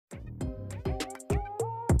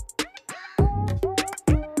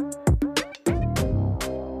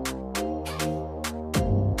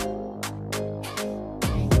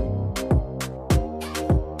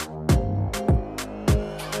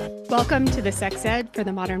Welcome to the Sex Ed for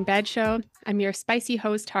the Modern Bed Show. I'm your spicy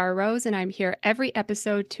host, Tara Rose, and I'm here every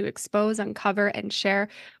episode to expose, uncover, and share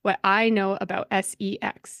what I know about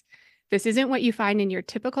sex. This isn't what you find in your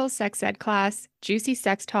typical sex ed class. Juicy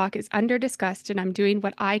sex talk is under-discussed, and I'm doing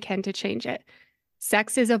what I can to change it.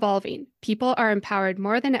 Sex is evolving. People are empowered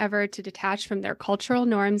more than ever to detach from their cultural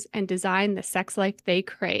norms and design the sex life they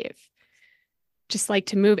crave. Just like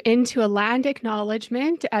to move into a land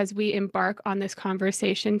acknowledgement as we embark on this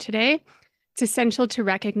conversation today. It's essential to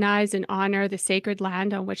recognize and honor the sacred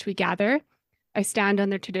land on which we gather. I stand on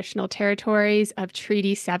the traditional territories of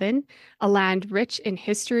Treaty 7, a land rich in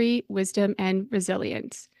history, wisdom, and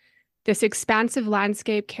resilience. This expansive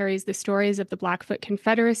landscape carries the stories of the Blackfoot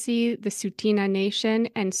Confederacy, the Tsuut'ina Nation,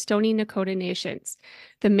 and Stoney Nakoda Nations.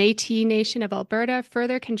 The Métis Nation of Alberta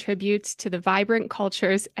further contributes to the vibrant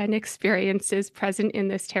cultures and experiences present in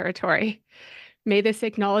this territory. May this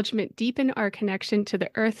acknowledgement deepen our connection to the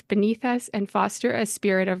earth beneath us and foster a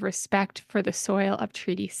spirit of respect for the soil of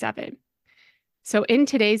Treaty 7. So in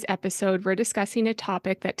today's episode, we're discussing a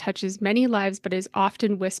topic that touches many lives but is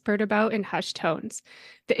often whispered about in hushed tones,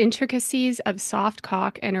 the intricacies of soft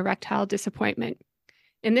cock and erectile disappointment.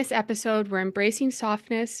 In this episode, we're embracing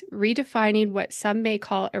softness, redefining what some may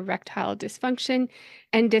call erectile dysfunction,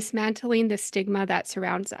 and dismantling the stigma that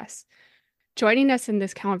surrounds us. Joining us in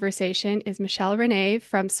this conversation is Michelle Renne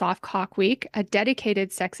from Soft Cock Week, a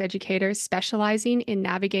dedicated sex educator specializing in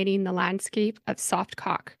navigating the landscape of soft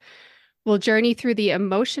cock. We'll journey through the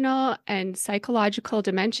emotional and psychological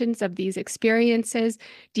dimensions of these experiences,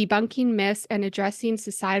 debunking myths and addressing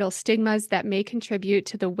societal stigmas that may contribute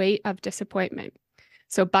to the weight of disappointment.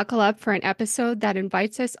 So buckle up for an episode that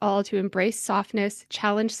invites us all to embrace softness,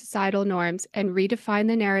 challenge societal norms, and redefine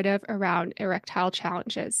the narrative around erectile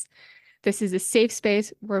challenges. This is a safe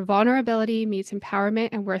space where vulnerability meets empowerment,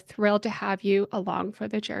 and we're thrilled to have you along for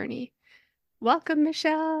the journey. Welcome,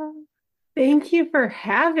 Michelle. Thank you for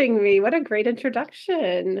having me. What a great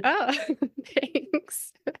introduction. Oh,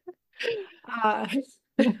 thanks. Uh,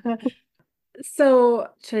 so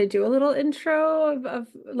should I do a little intro of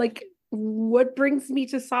like what brings me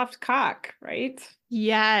to soft cock, right?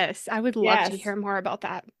 Yes, I would love to Yes. hear more about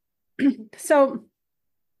that. So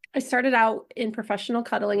I started out in professional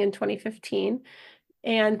cuddling in 2015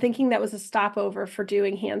 and thinking that was a stopover for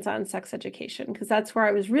doing hands-on sex education because that's where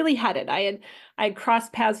I was really headed. I had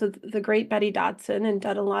crossed paths with the great Betty Dodson and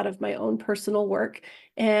done a lot of my own personal work.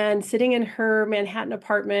 And sitting in her Manhattan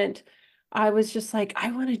apartment, I was just like,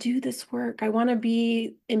 I want to do this work. I want to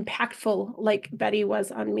be impactful like Betty was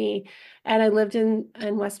on me. And I lived in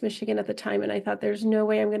West Michigan at the time, and I thought, there's no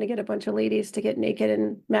way I'm going to get a bunch of ladies to get naked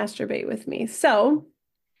and masturbate with me. So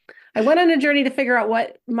I went on a journey to figure out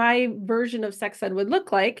what my version of sex ed would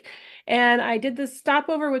look like. And I did this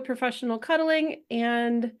stopover with professional cuddling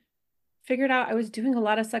and figured out I was doing a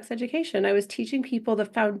lot of sex education. I was teaching people the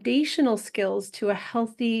foundational skills to a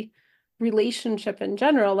healthy relationship in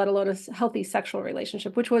general, let alone a healthy sexual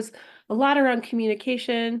relationship, which was a lot around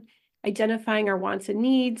communication, identifying our wants and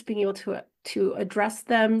needs, being able to address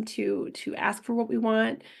them, to ask for what we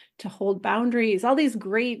want, to hold boundaries, all these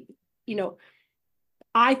great,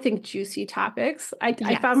 I think juicy topics. I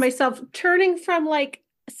found Yes. myself turning from like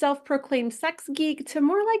self-proclaimed sex geek to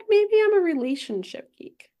more like maybe I'm a relationship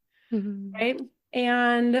geek, Mhm. right?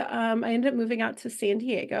 And I ended up moving out to San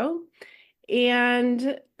Diego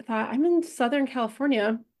and thought, I'm in Southern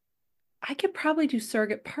California. I could probably do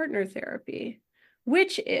surrogate partner therapy,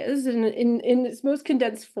 which is in its most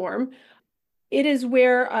condensed form, it is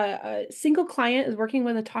where a single client is working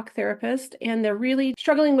with a talk therapist and they're really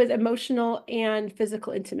struggling with emotional and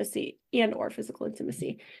physical intimacy or physical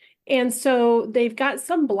intimacy. And so they've got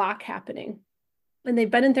some block happening and they've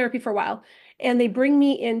been in therapy for a while, and they bring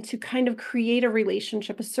me in to kind of create a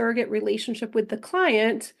relationship, a surrogate relationship with the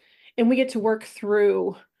client, and we get to work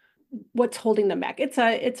through what's holding them back. It's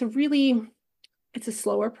a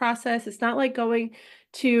slower process. It's not like going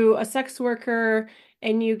to a sex worker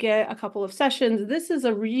and you get a couple of sessions. This is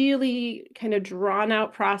a really kind of drawn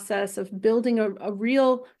out process of building a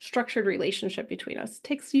real structured relationship between us. It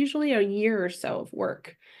takes usually a year or so of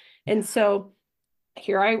work. And so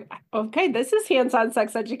okay, this is hands-on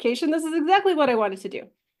sex education. This is exactly what I wanted to do.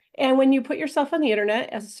 And when you put yourself on the internet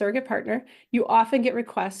as a surrogate partner, you often get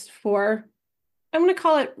requests for, I'm going to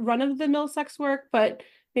call it run-of-the-mill sex work, but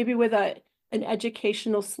maybe with an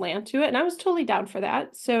educational slant to it. And I was totally down for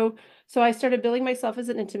that. So I started billing myself as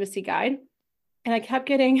an intimacy guide, and I kept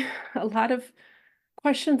getting a lot of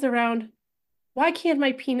questions around, why can't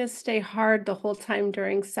my penis stay hard the whole time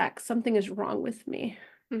during sex? Something is wrong with me.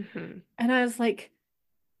 Mhm. And I was like,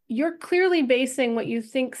 you're clearly basing what you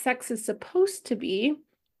think sex is supposed to be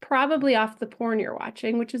probably off the porn you're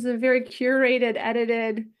watching, which is a very curated,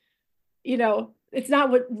 edited, it's not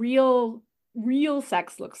what real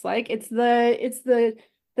sex looks like. It's the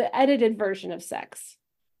edited version of sex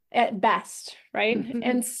at best, right?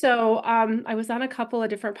 And so I was on a couple of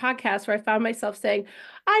different podcasts where I found myself saying,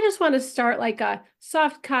 I just want to start like a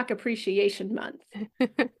soft cock appreciation month,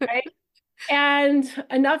 right? And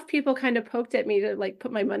enough people kind of poked at me to like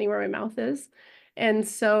put my money where my mouth is. And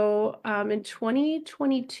so in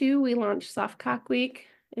 2022, we launched Soft Cock Week.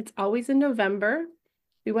 It's always in November.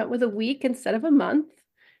 We went with a week instead of a month.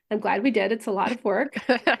 I'm glad we did. It's a lot of work.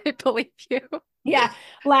 I believe you. Yeah.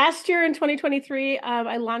 Last year in 2023,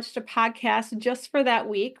 I launched a podcast just for that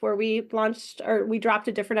week where we dropped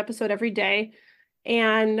a different episode every day.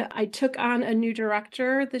 And I took on a new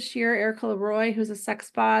director this year, Erica Leroy, who's a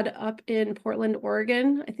sex bod up in Portland,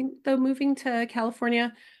 Oregon. I think though moving to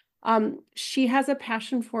California. She has a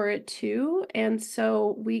passion for it too. And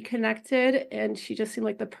so we connected and she just seemed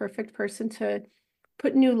like the perfect person to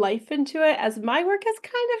put new life into it, as my work has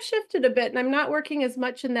kind of shifted a bit and I'm not working as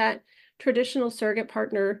much in that traditional surrogate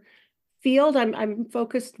partner field. I'm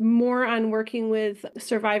focused more on working with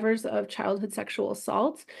survivors of childhood sexual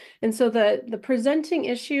assault. And so the presenting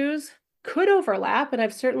issues could overlap, and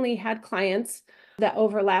I've certainly had clients that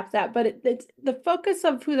overlap that, but it's the focus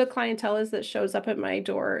of who the clientele is that shows up at my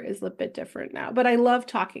door is a bit different now. But I love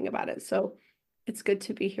talking about it. So it's good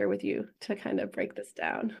to be here with you to kind of break this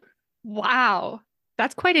down. Wow.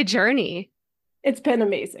 That's quite a journey. It's been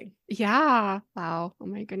amazing. Yeah. Wow. Oh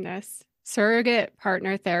my goodness. Surrogate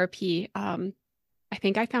partner therapy. I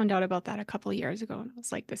think I found out about that a couple of years ago and I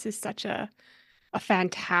was like, this is such a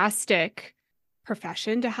fantastic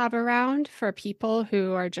profession to have around for people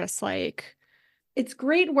who are just like, It's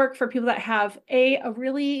great work for people that have a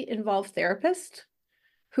really involved therapist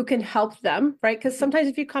who can help them, right? Because sometimes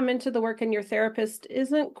if you come into the work and your therapist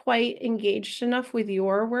isn't quite engaged enough with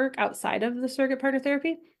your work outside of the surrogate partner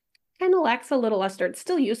therapy, kind of lacks a little luster. It's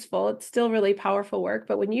still useful. It's still really powerful work.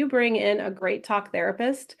 But when you bring in a great talk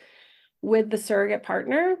therapist with the surrogate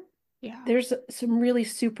partner, yeah. there's some really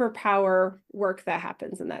superpower work that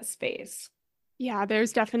happens in that space. Yeah,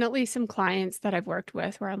 there's definitely some clients that I've worked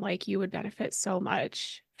with where I'm like, you would benefit so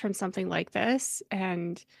much from something like this.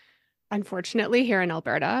 And unfortunately, here in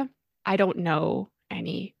Alberta, I don't know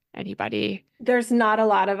anybody. There's not a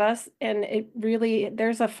lot of us, and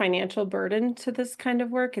there's a financial burden to this kind of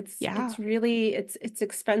work. Yeah. It's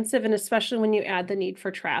expensive, and especially when you add the need for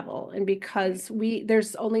travel. And because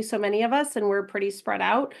there's only so many of us and we're pretty spread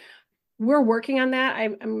out, we're working on that.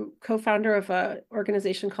 I'm co-founder of an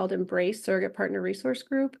organization called Embrace Surrogate Partner Resource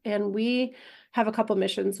Group, and we have a couple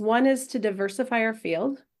missions. One is to diversify our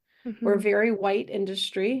field. We're a very white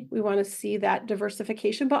industry. We want to see that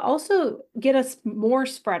diversification, but also get us more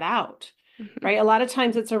spread out, right? A lot of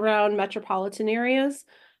times it's around metropolitan areas.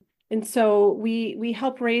 And so we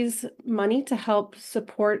help raise money to help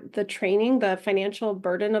support the training, the financial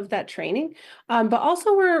burden of that training. But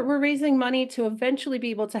also we're raising money to eventually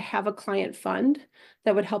be able to have a client fund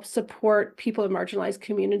that would help support people in marginalized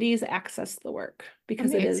communities access the work,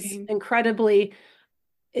 because it is Amazing. incredibly,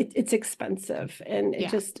 it's expensive, and it Yeah.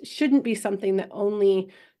 just shouldn't be something that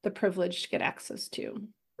only the privileged get access to.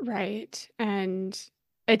 Right. And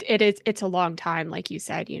it's a long time, like you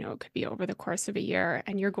said, it could be over the course of a year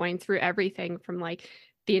and you're going through everything from like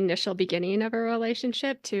the initial beginning of a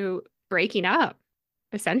relationship to breaking up,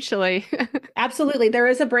 essentially. Absolutely. There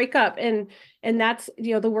is a breakup, and that's,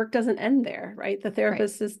 the work doesn't end there, right? The Right.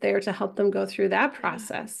 therapist is there to help them go through that Yeah.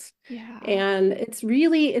 process. Yeah. And it's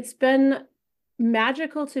been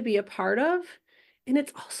magical to be a part of. And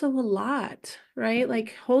it's also a lot, right?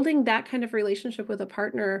 Like holding that kind of relationship with a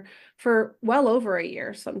partner for well over a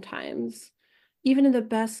year sometimes. Even in the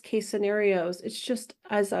best case scenarios, it's just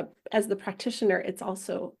as the practitioner, it's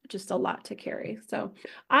also just a lot to carry. So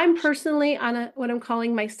I'm personally on what I'm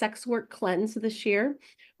calling my sex work cleanse this year,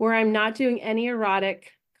 where I'm not doing any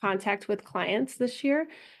erotic contact with clients this year,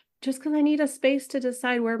 just because I need a space to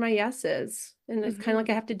decide where my yes is. And it's kind of like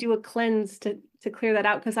I have to do a cleanse to clear that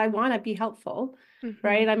out, because I want to be helpful,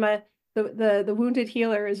 right? The wounded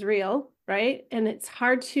healer is real, right? And it's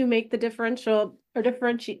hard to make the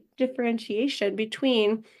differentiation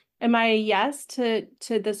between, am I a yes to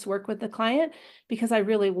this work with the client because I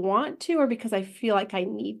really want to, or because I feel like I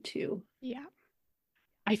need to? Yeah.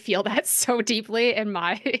 I feel that so deeply in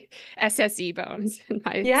my SSE bones and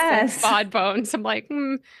my sex Yes. bod bones. I'm like,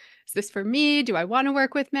 is this for me? Do I want to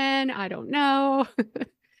work with men? I don't know.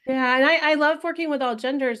 Yeah, and I love working with all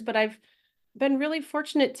genders, but been really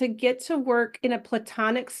fortunate to get to work in a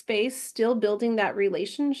platonic space, still building that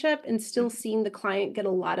relationship and still seeing the client get a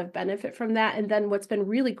lot of benefit from that. And then what's been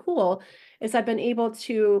really cool is I've been able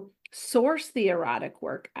to source the erotic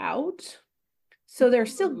work out. So they're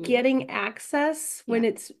still Ooh. getting access when Yeah.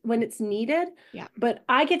 it's needed, Yeah. but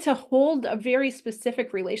I get to hold a very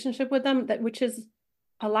specific relationship with them which is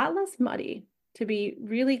a lot less muddy, to be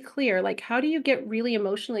really clear. Like, how do you get really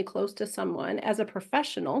emotionally close to someone as a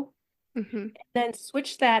professional, Hmm. then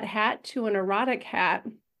switch that hat to an erotic hat?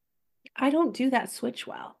 I don't do that switch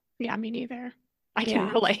well. Yeah, me neither. I can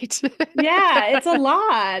Yeah. relate. Yeah, it's a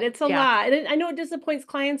lot. It's a Yeah. lot. And I know it disappoints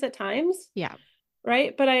clients at times, Yeah.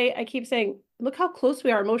 right? But I keep saying, look how close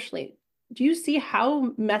we are emotionally. Do you see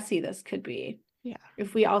how messy this could be Yeah.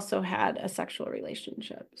 if we also had a sexual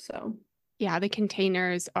relationship? So, Yeah, the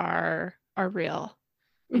containers are real.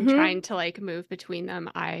 And trying mhm. to like move between them,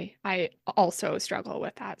 I also struggle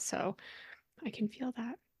with that. So I can feel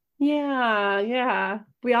that. Yeah, yeah.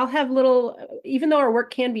 We all have even though our work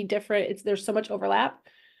can be different, there's so much overlap.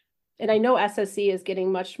 And I know SSE is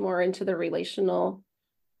getting much more into the relational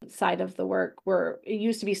side of the work, where it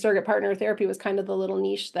used to be surrogate partner therapy was kind of the little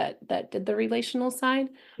niche that did the relational side.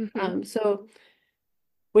 Hmm. So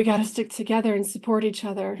we got to stick together and support each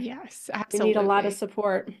other. Yes, We need a lot of absolutely.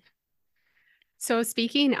 support. So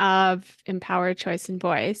speaking of empowered choice and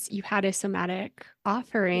voice, you had a somatic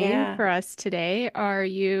offering Yeah, for us today. Are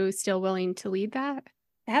you still willing to lead that?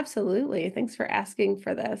 absolutely. Thanks for asking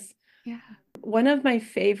for this. Yeah. One of my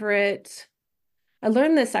favorite I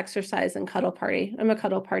learned this exercise in Cuddle Party. I'm a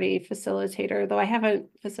Cuddle Party facilitator, though I haven't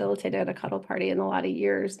facilitated a Cuddle Party in a lot of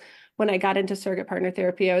years. When I got into surrogate partner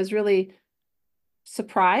therapy, I was really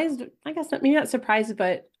surprised, I guess maybe not surprised,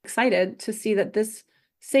 but excited to see that this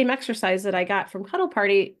same exercise that I got from Cuddle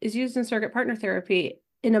Party is used in surrogate partner therapy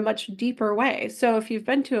in a much deeper way. So if you've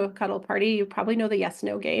been to a Cuddle Party, you probably know the yes,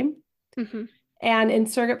 no game. Hmm. And in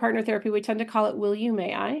surrogate partner therapy, we tend to call it will you,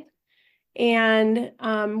 may I? And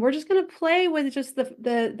we're just going to play with just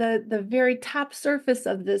the very top surface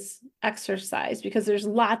of this exercise, because there's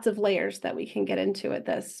lots of layers that we can get into at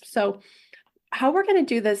this. So how we're going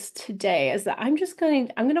to do this today is that I'm going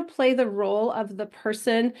to play the role of the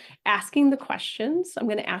person asking the questions. I'm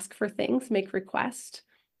going to ask for things, make requests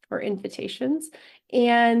or invitations,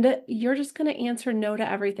 and you're just going to answer no to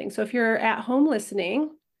everything. So if you're at home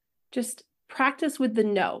listening, just practice with the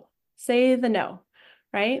no. Say the no,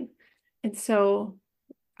 right? And so,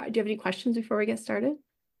 do you have any questions before we get started?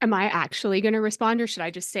 Am I actually going to respond or should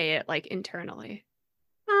I just say it like internally?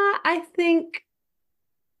 I think,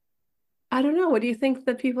 I don't know. What do you think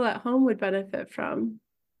the people at home would benefit from?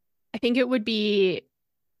 I think it would be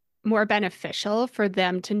more beneficial for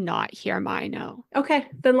them to not hear my no. Okay,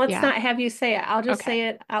 then let's Yeah. not have you say it. I'll just Okay. say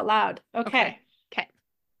it out loud. Okay. Okay. Okay.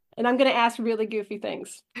 And I'm going to ask really goofy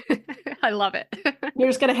things. I love it. You're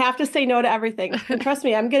just going to have to say no to everything. And trust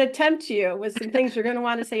me, I'm going to tempt you with some things you're going to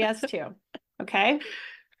want to say yes to. Okay.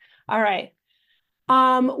 All right.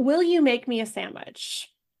 Will you make me a sandwich?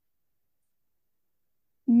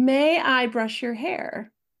 May I brush your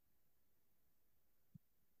hair?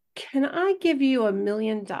 Can I give you $1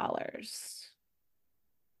 million?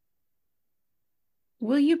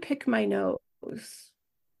 Will you pick my nose?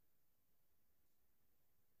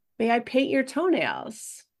 May I paint your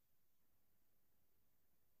toenails?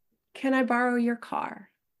 Can I borrow your car?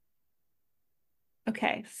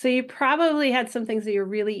 Okay, so you probably had some things that you're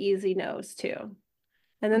really easy no's to.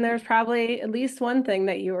 And then there's Mhm. probably at least one thing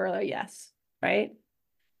that you were a yes, right?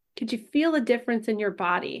 Could you feel the difference in your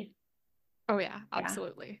body? Oh yeah, Yeah.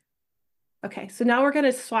 absolutely. Okay, so now we're going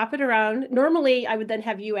to swap it around. Normally, I would then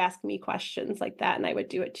have you ask me questions like that, and I would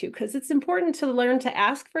do it too, because it's important to learn to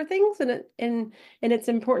ask for things, and it's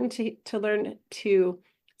important to learn to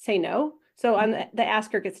say no. So on Mhm. the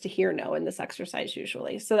asker gets to hear no in this exercise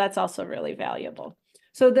usually. So that's also really valuable.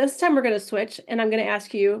 So this time we're going to switch, and I'm going to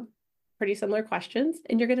ask you pretty similar questions,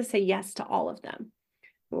 and you're going to say yes to all of them.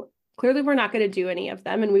 Clearly, we're not going to do any of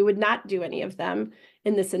them, and we would not do any of them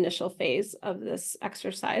in this initial phase of this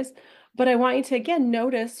exercise. But I want you to, again,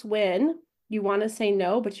 notice when you want to say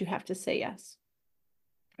no, but you have to say yes.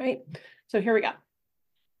 Right? So here we go.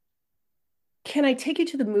 Can I take you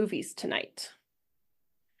to the movies tonight?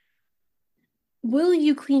 Will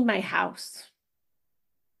you clean my house?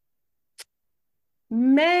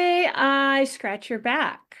 May I scratch your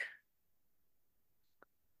back?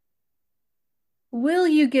 Will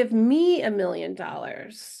you give me $1 million?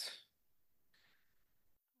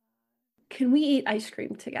 Can we eat ice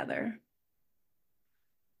cream together?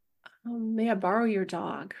 May I borrow your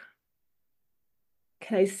dog?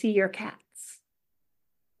 Can I see your cats?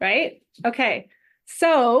 Right? Okay.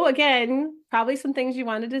 So again, probably some things you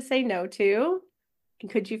wanted to say no to. And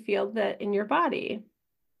could you feel that in your body?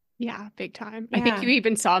 Yeah, big time. I think you Yeah,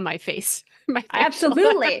 even saw my face, my facial.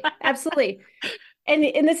 absolutely. Absolutely.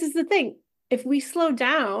 And this is the thing. If we slow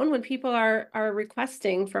down when people are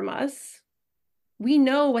requesting from us, we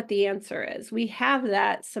know what the answer is. We have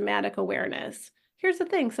that somatic awareness. Here's the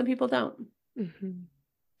thing, some people don't. Mhm.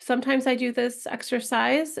 Sometimes I do this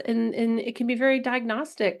exercise and it can be very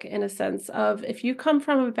diagnostic in a sense of if you come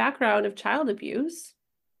from a background of child abuse,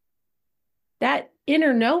 that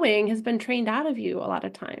inner knowing has been trained out of you a lot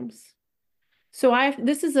of times. So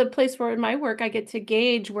this is a place where in my work I get to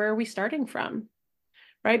gauge where are we starting from,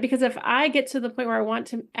 right? Because if I get to the point where I want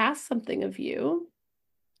to ask something of you,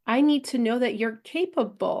 I need to know that you're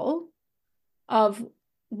capable of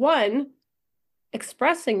one,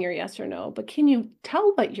 expressing your yes or no, but can you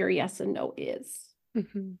tell what your yes and no is,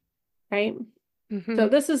 Mhm. right? So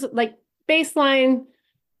Mhm. this is like baseline.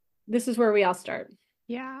 This is where we all start.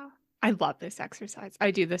 Yeah. I love this exercise. I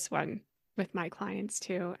do this one with my clients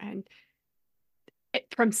too. And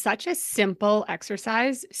from such a simple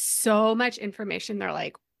exercise, so much information. They're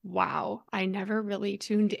like, wow, I never really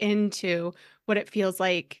tuned into what it feels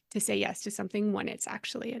like to say yes to something when it's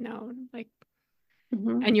actually a no. Like,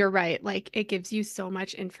 Mhm. and you're right. Like, it gives you so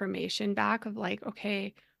much information back of like,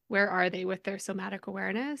 okay, where are they with their somatic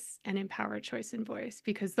awareness and empowered choice and voice?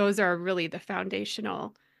 Because those are really the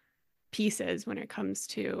foundational pieces when it comes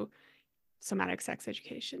to somatic sex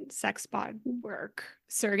education, sex bot work,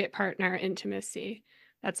 surrogate partner intimacy.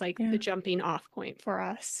 That's like the Yeah. jumping off point for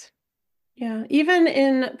us. Yeah. Even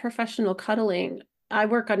in professional cuddling, I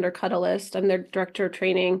work under Cuddlist. I'm their director of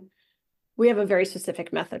training. We have a very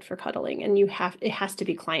specific method for cuddling, and it has to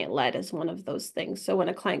be client led as one of those things. So when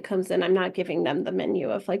a client comes in, I'm not giving them the menu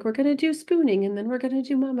of like, we're going to do spooning and then we're going to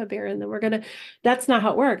do mama bear and then that's not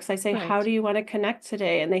how it works. I say, how Right. do you want to connect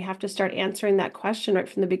today? And they have to start answering that question right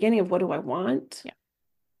from the beginning of what do I want? Yeah.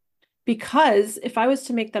 Because if I was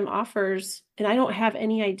to make them offers and I don't have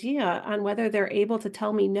any idea on whether they're able to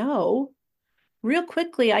tell me no, real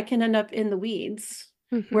quickly I can end up in the weeds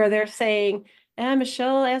Hmm. where they're saying,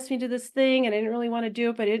 Michelle asked me to do this thing and I didn't really want to do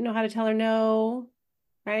it, but I didn't know how to tell her no,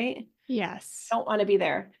 right? Yes. Don't want to be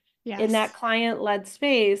there. In that Yes. client-led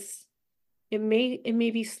space, it may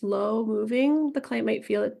be slow moving. The client might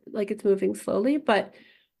feel it like it's moving slowly, but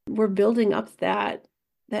we're building up that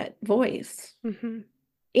voice Hmm.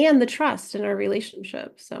 and the trust in our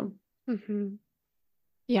relationship. So Hmm.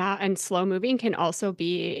 Yeah. And slow moving can also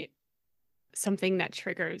be something that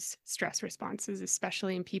triggers stress responses,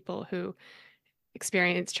 especially in people who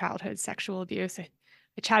experience childhood sexual abuse. I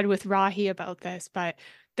chatted with Rahi about this, but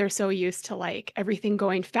they're so used to like everything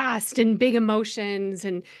going fast and big emotions,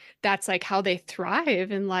 and that's like how they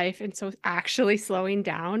thrive in life. And so actually slowing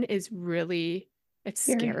down is really, it's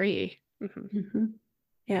scary. scary. Hmm. Mhm.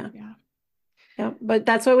 Yeah. Yeah. Yeah, but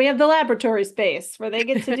that's why we have the laboratory space where they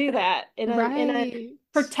get to do that in a Right.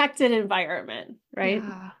 protected environment, right?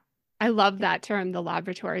 Yeah. I love that term, the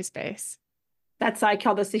laboratory space. I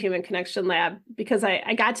call this the human connection lab because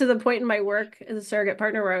I got to the point in my work as a surrogate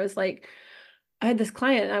partner where I was like, I had this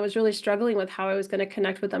client and I was really struggling with how I was going to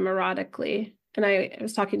connect with them erotically. And I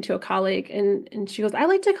was talking to a colleague and she goes, I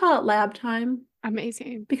like to call it lab time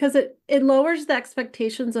Amazing. because it lowers the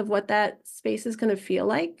expectations of what that space is going to feel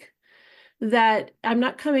like. That I'm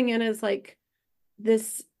not coming in as like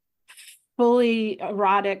this fully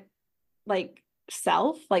erotic like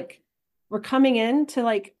self, like we're coming in to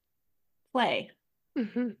like play,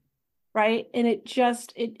 Hmm. right? And it's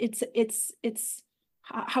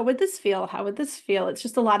how would this feel? How would this feel? It's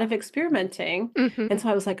just a lot of experimenting. And Hmm. so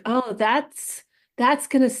I was like, oh, that's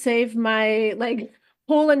gonna save my like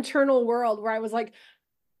whole internal world where I was like,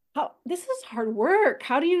 how this is hard work.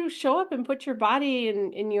 How do you show up and put your body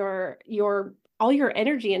and in your all your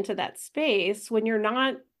energy into that space when you're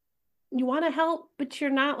not you want to help, but you're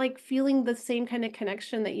not like feeling the same kind of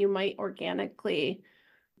connection that you might organically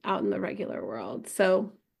out in the regular world.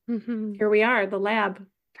 So Hmm. here we are, the lab.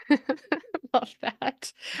 Love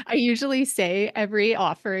that. I usually say every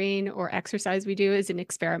offering or exercise we do is an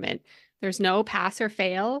experiment. There's no pass or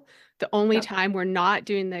fail. The only Yep. time we're not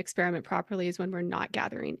doing the experiment properly is when we're not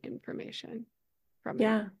gathering information from it.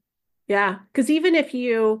 Yeah. Yeah. Because even if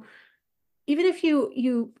you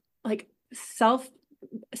like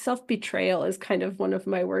self betrayal is kind of one of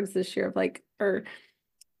my words this year of like, or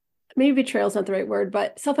maybe betrayal is not the right word,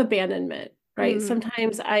 but self abandonment, right? Mm,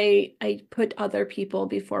 Sometimes I put other people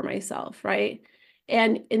before myself, right?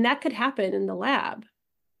 And that could happen in the lab,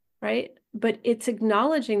 right? But it's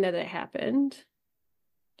acknowledging that it happened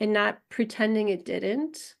and not pretending it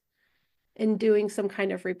didn't and doing some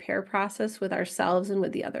kind of repair process with ourselves and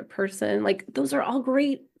with the other person. Like those are all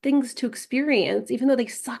great things to experience, even though they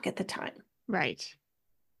suck at the time. Right.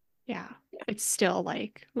 Yeah. It's still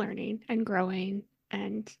like learning and growing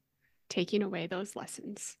and taking away those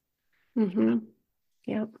lessons. Yeah. Mm-hmm.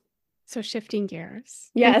 Yep. So shifting gears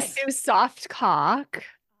Yes. into soft cock.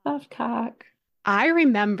 Soft cock. I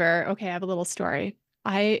remember, okay, I have a little story.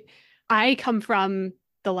 I I come from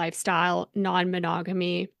the lifestyle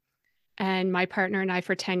non-monogamy, and my partner and I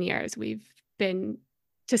for 10 years we've been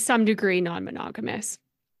to some degree non-monogamous,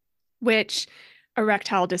 which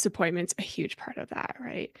erectile disappointment's a huge part of that,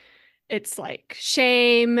 right? It's like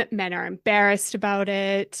shame, men are embarrassed about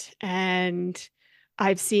it, and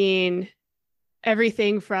I've seen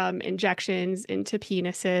everything from injections into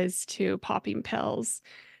penises to popping pills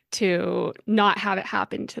to not have it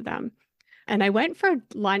happen to them. And I went for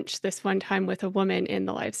lunch this one time with a woman in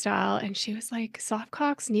the lifestyle, and she was like, soft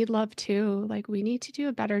cocks need love too. Like, we need to do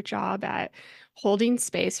a better job at holding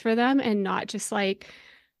space for them and not just like,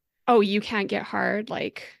 oh, you can't get hard.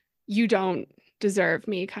 Like, you don't deserve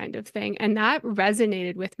me kind of thing. And that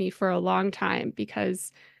resonated with me for a long time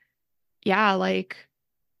because, yeah, like,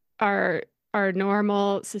 our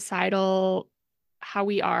normal societal how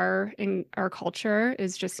we are in our culture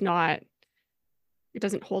is just not it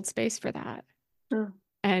doesn't hold space for that. Oh.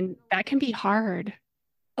 And that can be hard.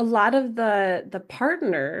 A lot of the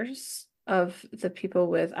partners of the people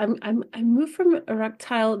with I moved from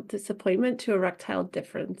erectile disappointment to erectile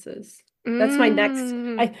differences. That's my next.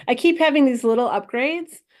 Mm, I keep having these little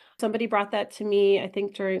upgrades. Somebody brought that to me, I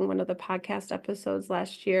think during one of the podcast episodes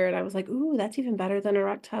last year, and I was like, "Ooh, that's even better than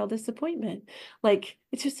erectile disappointment." Like,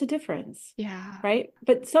 it's just a difference, yeah. right?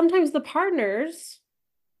 But sometimes the partners,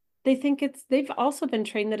 they think they've also been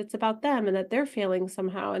trained that it's about them and that they're failing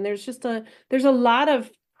somehow. And there's a lot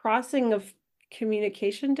of crossing of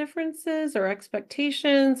communication differences or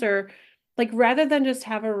expectations, or like rather than just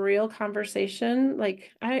have a real conversation.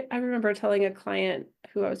 Like I remember telling a client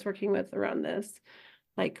who I was working with around this,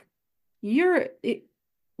 like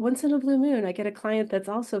once in a blue moon, I get a client that's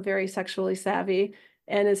also very sexually savvy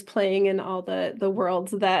and is playing in all the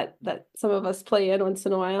worlds that some of us play in once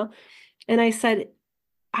in a while. And I said,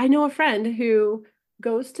 I know a friend who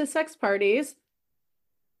goes to sex parties,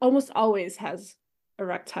 almost always has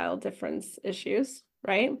erectile difference issues,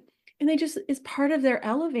 right? And they just, it's part of their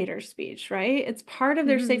elevator speech, right? It's part of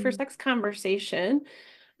their safer Mm, sex conversation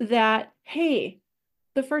that, hey,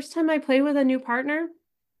 the first time I play with a new partner,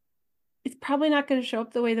 it's probably not going to show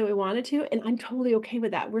up the way that we want it to. And I'm totally okay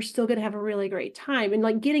with that. We're still going to have a really great time. And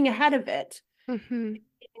like getting ahead of it, hmm.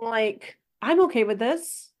 like, I'm okay with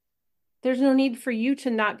this. There's no need for you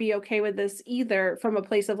to not be okay with this either, from a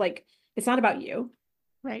place of like, it's not about you,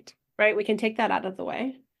 Right. right? We can take that out of the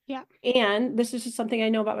way. Yeah. And this is just something I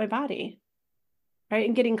know about my body, right?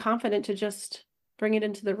 And getting confident to just bring it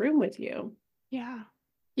into the room with you. Yeah.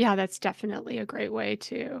 Yeah, that's definitely a great way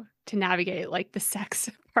to navigate like the sex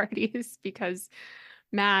parties because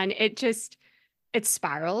man, it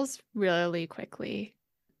spirals really quickly.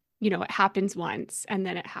 You know, it happens once and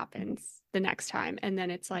then it happens the next time. And then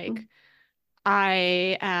it's like,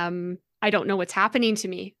 I don't know what's happening to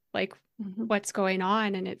me, like Mm-hmm. what's going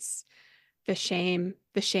on. And it's the shame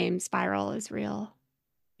spiral is real.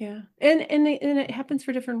 Yeah. And it happens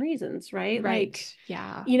for different reasons, right? Like, Right.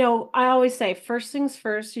 Yeah, I always say, first things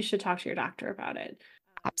first, you should talk to your doctor about it.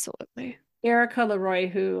 absolutely. Erica Leroy,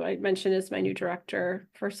 who I mentioned is my new director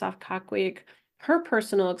for Soft Cock Week, her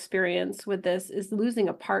personal experience with this is losing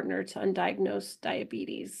a partner to undiagnosed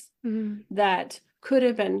diabetes Mm, that could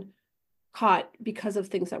have been caught because of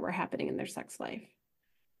things that were happening in their sex life.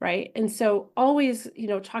 Right. And so always,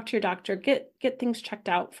 talk to your doctor, get things checked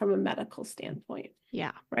out from a medical standpoint.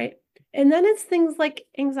 yeah. Right. And then it's things like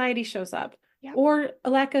anxiety shows up Yeah. or a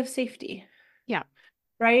lack of safety. Yeah.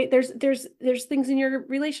 Right. There's things in your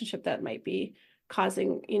relationship that might be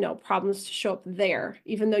causing, problems to show up there,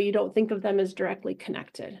 even though you don't think of them as directly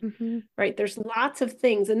connected. Hmm. Right. There's lots of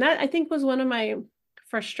things. And that I think was one of my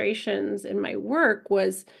frustrations in my work,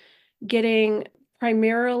 was getting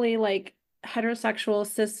primarily like heterosexual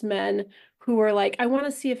cis men who were like, I want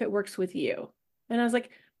to see if it works with you. And I was like,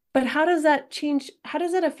 but how does that change? How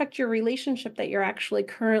does that affect your relationship that you're actually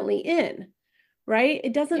currently in? Right?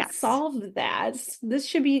 It doesn't Yes. solve that. This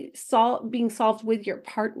should be being solved with your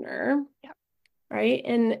partner. Yeah. Right.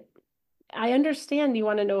 And I understand you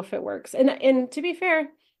want to know if it works. And to be fair,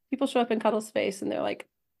 people show up in cuddle space and they're like,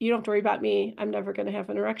 you don't have to worry about me. I'm never going to have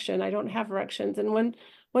an erection. I don't have erections. And when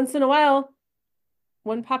once in a while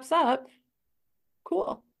one pops up,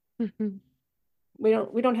 cool. Hmm. We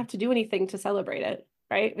don't have to do anything to celebrate it.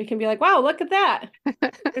 right? We can be like, wow, look at that.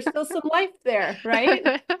 There's still some life there,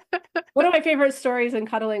 right? One of my favorite stories in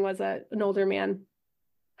cuddling was an older man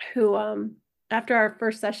who, after our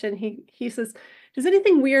first session, he says, does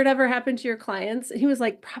anything weird ever happen to your clients? And he was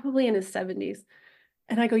like, probably in his 70s.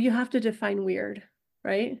 And I go, you have to define weird,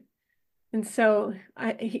 right? And so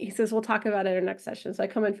he says, we'll talk about it in our next session. So I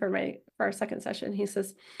come in for our second session. He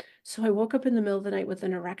says, so I woke up in the middle of the night with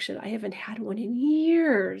an erection. I haven't had one in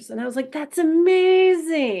years. And I was like, that's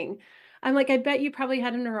amazing. I'm like, I bet you probably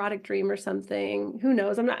had an erotic dream or something. Who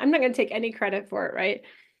knows? I'm not going to take any credit for it, right?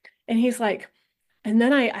 And he's like, and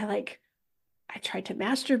then I tried to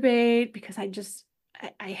masturbate because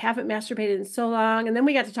I haven't masturbated in so long. And then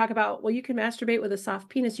we got to talk about, well, you can masturbate with a soft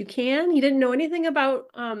penis. You can. He didn't know anything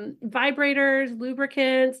about vibrators,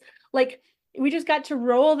 lubricants. Like we just got to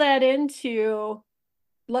roll that into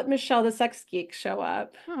let Michelle the sex geek show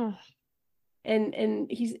up. Oh, And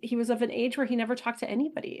he was of an age where he never talked to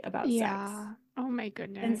anybody about sex. yeah. Oh my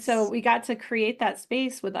And so goodness. we got to create that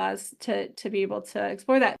space with us to be able to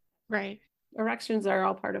explore that. Right. Erections are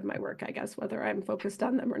all part of my work, I guess, whether I'm focused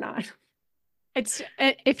on them or not. It's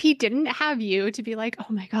if he didn't have you to be like, oh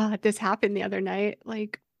my God, this happened the other night,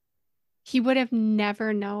 like he would have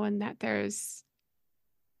never known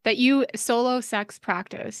that you solo sex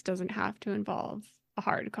practice doesn't have to involve a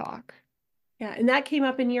hard cock. Yeah, and that came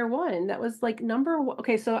up in year one. That was like number one.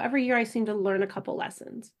 Okay, so every year I seem to learn a couple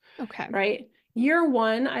lessons, Okay. right? Year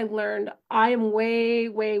one, I learned I am way,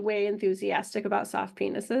 way, way enthusiastic about soft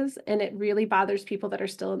penises, and it really bothers people that are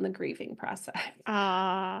still in the grieving process.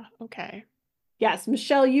 Okay. Yes,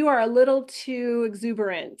 Michelle, you are a little too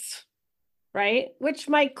exuberant, right? Which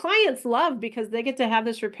my clients love because they get to have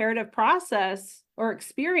this reparative process or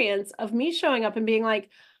experience of me showing up and being like,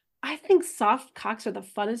 I think soft cocks are the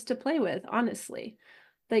funnest to play with, honestly.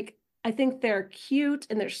 Like, I think they're cute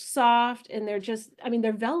and they're soft and they're just, I mean,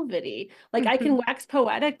 they're velvety. Like, I Hmm. can wax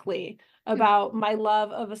poetically about my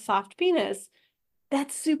love of a soft penis.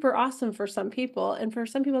 That's super awesome for some people. And for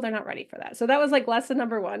some people, they're not ready for that. So that was like lesson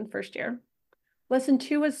number one, first year. Lesson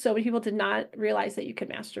two was so many people did not realize that you could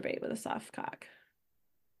masturbate with a soft cock.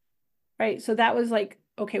 Right. So that was like,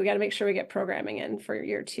 okay, we got to make sure we get programming in for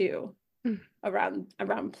year two around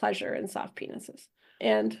pleasure and soft penises.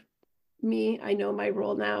 And me, I know my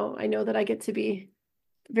role now. I know that I get to be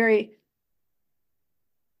very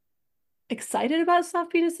excited about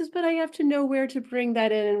soft penises, but I have to know where to bring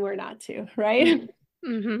that in and where not to, right?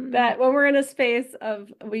 Mm-hmm. That when we're in a space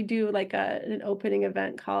of we do like an opening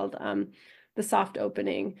event called the soft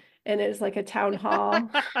opening, and it's like a town hall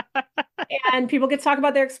and people get to talk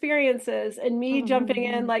about their experiences, and me jumping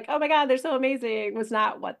in Oh. like, oh my God, they're so amazing was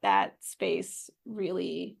not what that space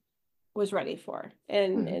really was ready for.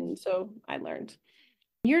 And so I learned.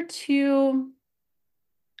 Year two,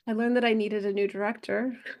 I learned that I needed a new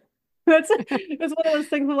director. It's one of those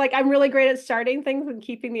things of like I'm really great at starting things and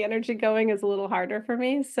keeping the energy going is a little harder for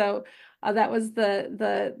me. So that was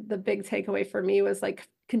the big takeaway for me was like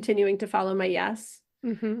continuing to follow my yes.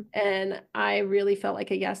 Mm-hmm. And I really felt like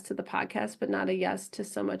a yes to the podcast, but not a yes to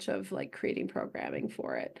so much of like creating programming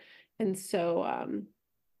for it. And so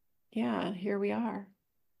yeah, here we are.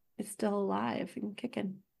 It's still alive and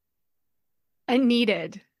kicking. And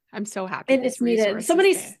needed. I'm so happy And this it's needed. resource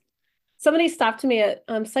is there. Somebody stopped me at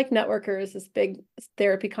Psych Networkers, this big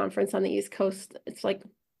therapy conference on the East Coast. It's like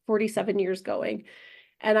 47 years going.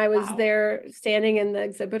 And I was Wow. there standing in the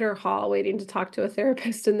exhibitor hall waiting to talk to a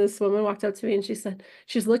therapist. And this woman walked up to me and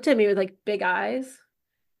she's looked at me with like big eyes.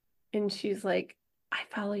 And she's like, I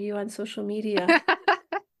follow you on social media.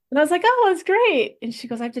 And I was like, oh, that's great. And she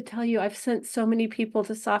goes, I have to tell you, I've sent so many people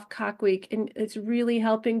to Soft Cock Week and it's really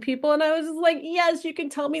helping people. And I was like, yes, you can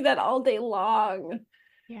tell me that all day long,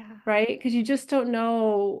 Yeah. right? Because you just don't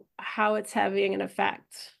know how it's having an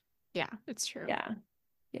effect. Yeah, it's true. Yeah.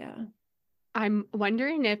 Yeah. I'm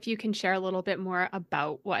wondering if you can share a little bit more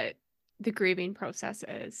about what the grieving process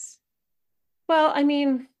is. Well, I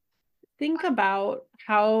mean, think about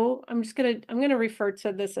how I'm gonna refer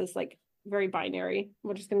to this as like very binary.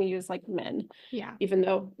 We're just gonna use like men, Yeah. even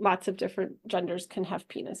though lots of different genders can have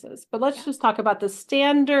penises. But let's Yeah. just talk about the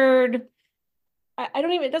standard. I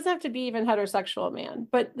don't even, it doesn't have to be even heterosexual man,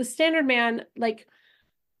 but the standard man, like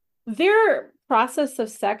their process of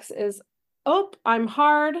sex is, oh, I'm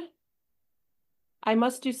hard. I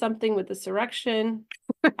must do something with this erection.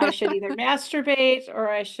 I should either masturbate or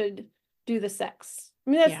I should do the sex.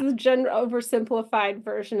 I mean, that's Yeah. the general oversimplified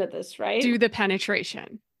version of this, right? Do the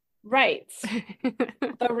penetration. Right.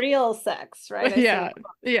 The real sex, right? I say, Yeah.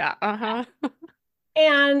 Yeah. Uh-huh.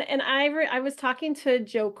 And I was talking to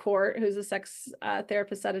Joe Court, who's a sex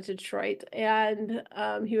therapist out of Detroit, and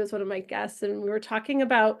he was one of my guests, and we were talking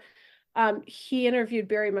about he interviewed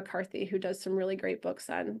Barry McCarthy, who does some really great books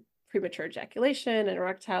on premature ejaculation and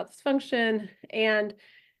erectile dysfunction, and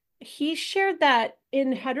he shared that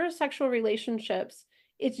in heterosexual relationships,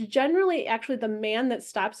 it's generally actually the man that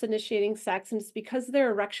stops initiating sex, and it's because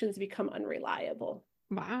their erections become unreliable.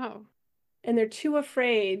 Wow. And they're too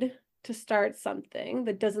afraid to start something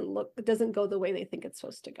that doesn't go the way they think it's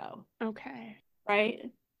supposed to go. Okay.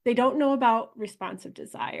 Right? They don't know about responsive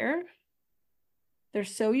desire. They're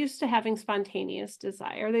so used to having spontaneous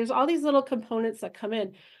desire. There's all these little components that come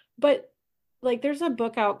in. But like there's a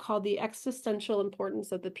book out called The Existential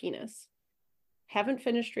Importance of the Penis. Haven't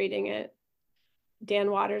finished reading it. Dan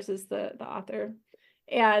Waters is the author.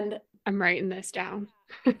 And I'm writing this down.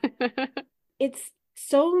 it's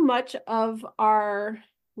so much of our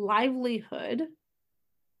livelihood,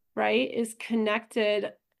 right, is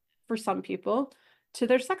connected for some people to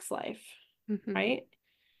their sex life, right?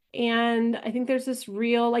 And I think there's this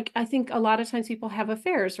real, like, I think a lot of times people have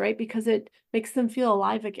affairs, right? Because it makes them feel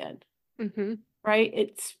alive again,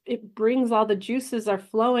 right? It brings all the juices are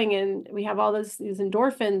flowing and we have all these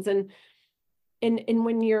endorphins and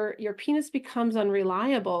when your penis becomes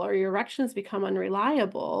unreliable or your erections become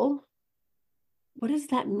unreliable, what does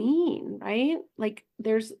that mean, right? Like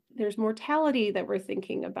there's mortality that we're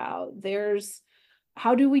thinking about. There's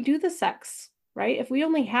how do we do the sex, right? If we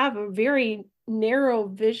only have a very narrow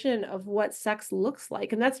vision of what sex looks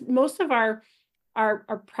like, and that's most of our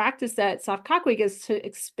practice at Soft Cock Week is to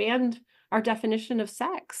expand our definition of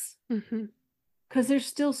sex. Because there's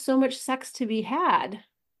still so much sex to be had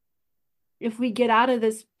if we get out of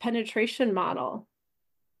this penetration model.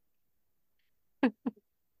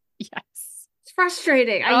 Yes. It's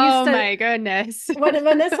frustrating. Oh my goodness.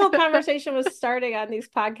 when this whole conversation was starting on these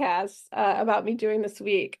podcasts about me doing this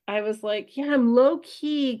week, I was like, yeah, I'm low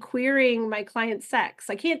key queering my client's sex.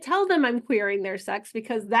 I can't tell them I'm queering their sex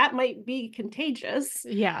because that might be contagious.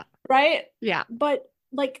 Yeah. Right? Yeah. But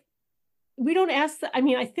like, we don't ask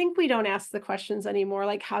I think we don't ask the questions anymore,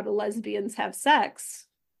 like how do lesbians have sex?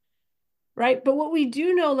 Right? But what we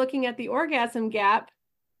do know looking at the orgasm gap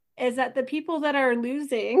is that the people that are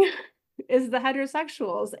losing is the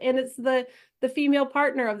heterosexuals, and it's the female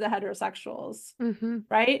partner of the heterosexuals,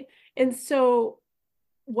 right? And so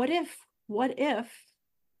what if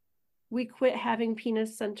we quit having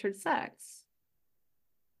penis-centered sex?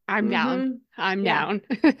 I'm down. I'm down.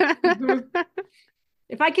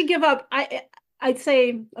 If I could give up, I'd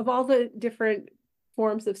say of all the different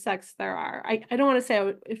forms of sex there are, I don't want to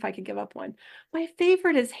say if I could give up one. My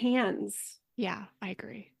favorite is hands. Yeah, I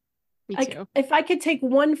agree. Me Like too. if I could take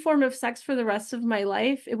one form of sex for the rest of my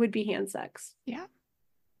life, it would be hand sex. Yeah,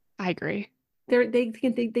 I agree. They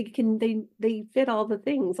fit all the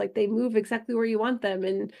things. Like they move exactly where you want them,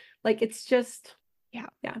 and like it's just Yeah.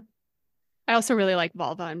 yeah. I also really like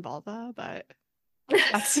vulva and vulva, but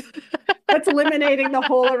that's that's eliminating the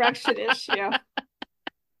whole erection issue.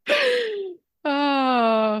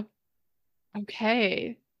 Oh,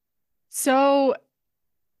 okay. So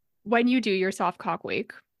when you do your soft cock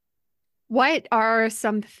week, what are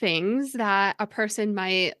some things that a person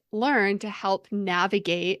might learn to help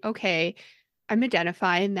navigate? Okay, I'm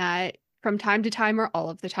identifying that from time to time or all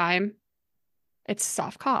of the time, it's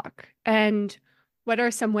soft cock. And what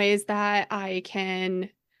are some ways that I can,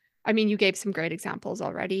 I mean, you gave some great examples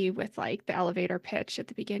already with like the elevator pitch at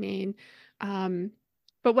the beginning. Um,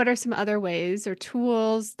 but what are some other ways or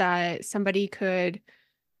tools that somebody could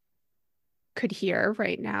hear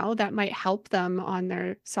right now that might help them on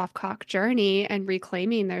their soft cock journey and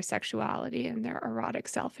reclaiming their sexuality and their erotic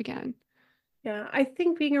self again? Yeah, I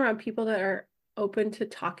think being around people that are open to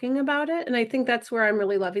talking about it, and I think that's where I'm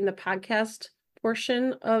really loving the podcast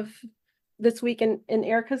portion of this week. And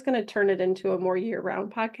Erica's going to turn it into a more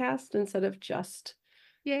year-round podcast instead of just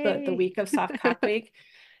the Yay. week of Soft Cock Week.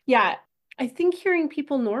 Yeah, I think hearing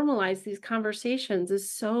people normalize these conversations is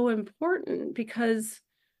so important because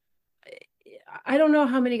I don't know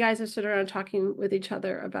how many guys have stood around talking with each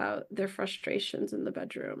other about their frustrations in the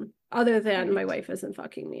bedroom, other than my Right. wife isn't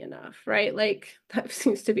fucking me enough, right? Like that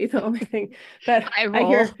seems to be the only thing that I I roll.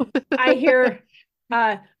 hear I hear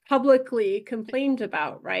publicly complained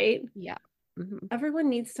about, right? Yeah. Everyone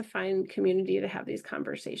needs to find community to have these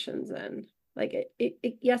conversations in. Like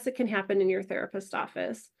yes, it can happen in your therapist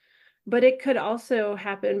office, but it could also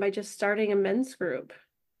happen by just starting a men's group,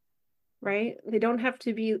 right? They don't have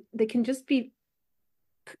to be, they can just be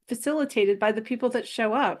facilitated by the people that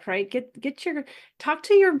show up, right? Talk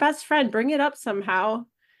to your best friend, bring it up somehow.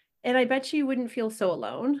 And I bet you wouldn't feel so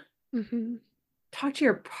alone. talk to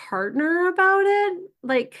your partner about it.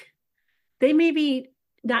 Like they may be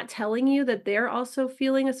not telling you that they're also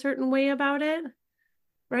feeling a certain way about it,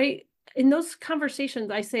 right? In those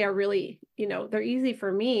conversations, I say are really, they're easy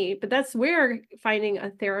for me, but that's where finding a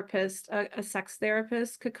therapist, a sex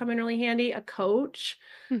therapist could come in really handy, a coach,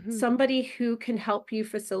 Mm-hmm. somebody who can help you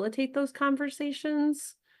facilitate those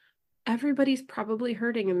conversations. Everybody's probably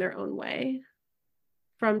hurting in their own way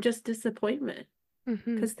from just disappointment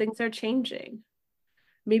Mm-hmm. because things are changing.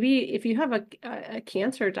 Maybe if you have a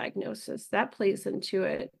cancer diagnosis, that plays into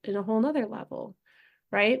it in a whole nother level,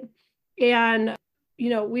 right? And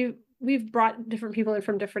we've brought different people in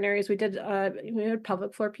from different areas. We had a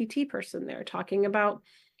pelvic floor PT person there talking about,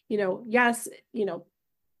 yes,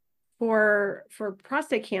 for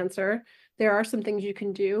prostate cancer, there are some things you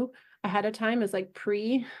can do ahead of time as like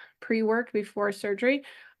pre-work before surgery.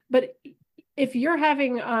 But if you're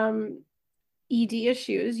having ED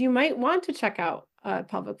issues, you might want to check out a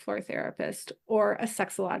pelvic floor therapist or a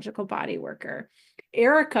sexological body worker.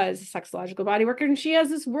 Erica is a sexological body worker, and she has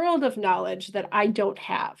this world of knowledge that I don't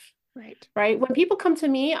have, Right. right? When people come to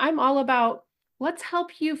me, I'm all about, let's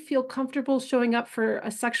help you feel comfortable showing up for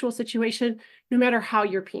a sexual situation, no matter how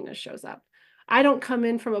your penis shows up. I don't come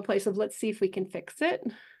in from a place of, let's see if we can fix it.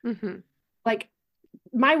 Mm-hmm. Like,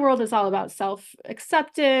 my world is all about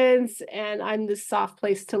self-acceptance, and I'm this soft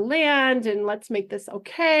place to land, and let's make this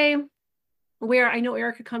okay. Where I know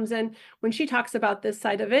Erica comes in, when she talks about this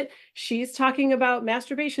side of it, she's talking about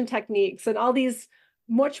masturbation techniques and all these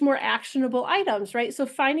much more actionable items, right? So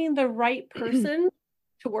finding the right person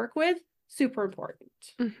to work with, super important.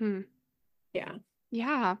 Mm-hmm. Yeah.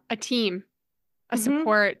 Yeah. A team, a Mm-hmm.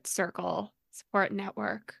 support circle, support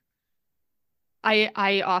network.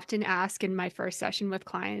 I often ask in my first session with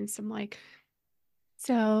clients, I'm like,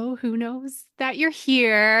 so who knows that you're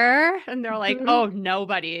here? And they're like, Mm-hmm. oh,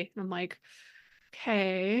 nobody. I'm like,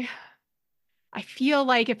 okay. I feel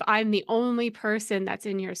like if I'm the only person that's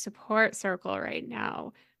in your support circle right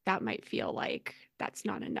now, that might feel like that's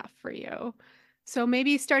not enough for you. So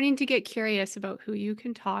maybe starting to get curious about who you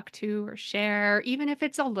can talk to or share, even if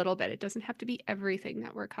it's a little bit. It doesn't have to be everything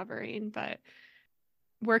that we're covering, but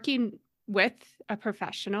working with a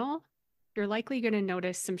professional, you're likely going to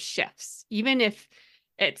notice some shifts, even if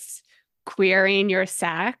it's querying your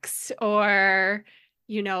sex or,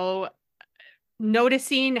 you know,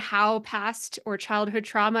 noticing how past or childhood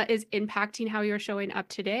trauma is impacting how you're showing up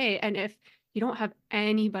today. And if you don't have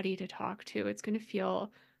anybody to talk to, it's going to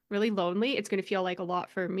feel really lonely. It's going to feel like a lot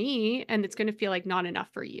for me, and it's going to feel like not enough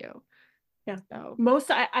for you. Yeah. So,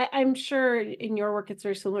 I'm sure in your work it's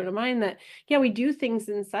very similar to mine that, yeah, we do things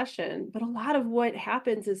in session, but a lot of what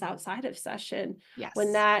happens is outside of session when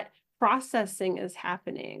yes. that processing is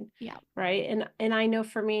happening, Yeah. right? And I know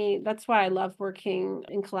for me, that's why I love working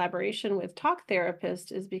in collaboration with talk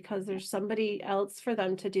therapists, is because there's somebody else for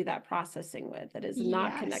them to do that processing with that is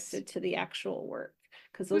not Yes. connected to the actual work,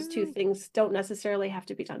 because those two Woo. things don't necessarily have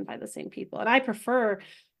to be done by the same people. And I prefer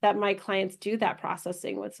that my clients do that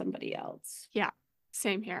processing with somebody else. Yeah.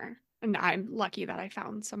 Same here. And I'm lucky that I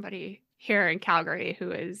found somebody here in Calgary who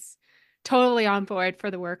is totally on board for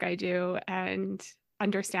the work I do and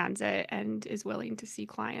understands it and is willing to see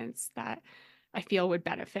clients that I feel would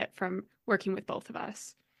benefit from working with both of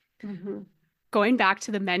us. Mm-hmm. Going back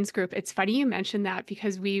to the men's group, it's funny you mentioned that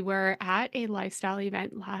because we were at a lifestyle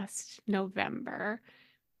event last November.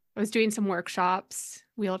 I was doing some workshops,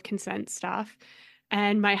 wheel of consent stuff.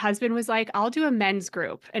 And my husband was like, I'll do a men's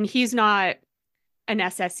group. And he's not an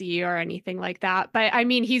SSE or anything like that. But I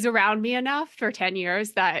mean, he's around me enough for 10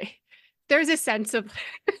 years that there's a sense of,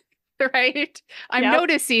 right? I'm Yep.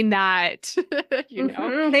 noticing that, you know?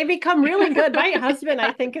 Mm-hmm. They become really good. My husband,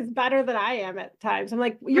 I think, is better than I am at times. I'm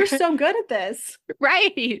like, you're so good at this.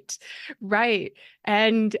 Right. Right.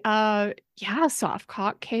 And yeah, soft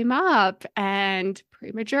cock came up and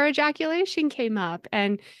premature ejaculation came up.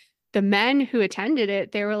 And the men who attended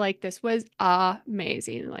it, they were like, this was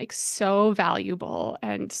amazing, like so valuable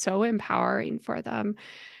and so empowering for them.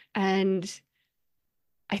 And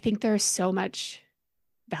I think there's so much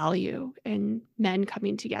value in men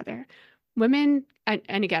coming together. Women,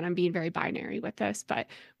 and again, I'm being very binary with this, but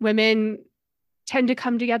women tend to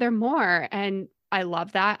come together more. And I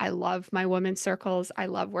love that. I love my women's circles. I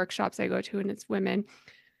love workshops I go to, and it's women.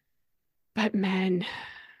 But men,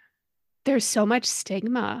 there's so much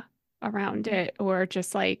stigma around it, or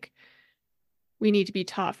just like, we need to be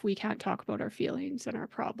tough. We can't talk about our feelings and our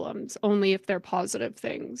problems, only if they're positive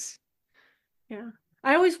things. Yeah.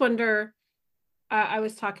 I always wonder, I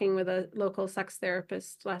was talking with a local sex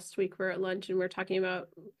therapist last week. We were at lunch and we were talking about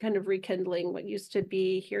kind of rekindling what used to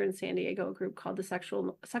be here in San Diego a group called the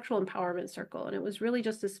Sexual Empowerment Circle. And it was really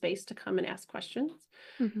just a space to come and ask questions.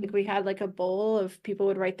 Mhm. Like we had like a bowl of people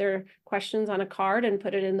would write their questions on a card and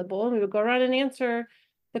put it in the bowl, and we would go around and answer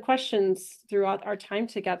the questions throughout our time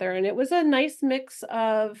together. And it was a nice mix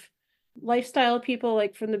of lifestyle people,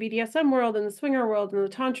 like from the BDSM world and the swinger world and the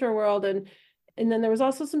tantra world, and then there was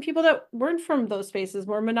also some people that weren't from those spaces,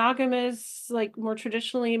 more monogamous, like more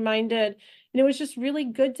traditionally minded. And it was just really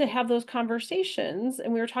good to have those conversations.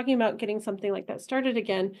 And we were talking about getting something like that started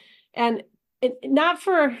again. And not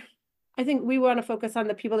for, I think we want to focus on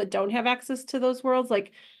the people that don't have access to those worlds,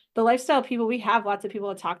 like the lifestyle people. We have lots of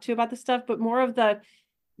people to talk to about this stuff, but more of the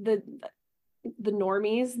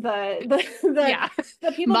normies, Yeah.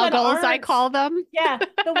 the people that Muggles, I aren't, call them. yeah,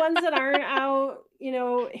 the ones that aren't out,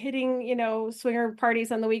 hitting, swinger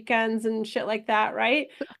parties on the weekends and shit like that, right?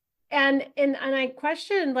 And I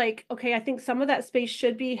questioned, like, okay, I think some of that space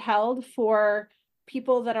should be held for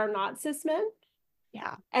people that are not cis men.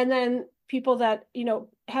 Yeah. And then people that,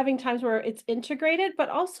 having times where it's integrated, but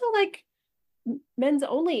also like men's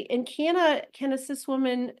only. And can a cis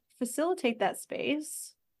woman facilitate that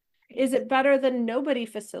space? Is it better than nobody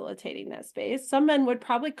facilitating that space? Some men would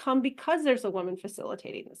probably come because there's a woman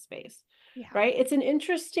facilitating the space, Yeah. right? It's an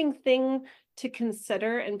interesting thing to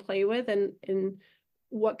consider and play with, and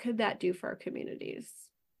what could that do for our communities?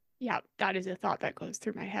 Yeah. That is a thought that goes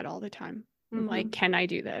through my head all the time. I'm Mm-hmm. like, can I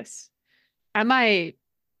do this? Am I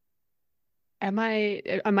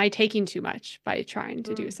taking too much by trying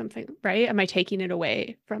to do Mm. something, right? Am I taking it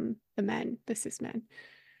away from the men, the cis men?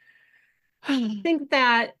 I think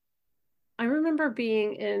that I remember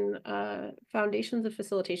being in foundations of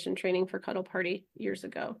facilitation training for Cuddle Party years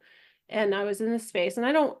ago. And I was in this space, and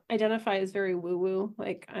I don't identify as very woo-woo.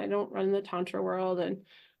 Like I don't run the tantra world, and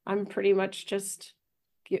I'm pretty much just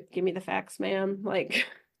give me the facts, ma'am. Like,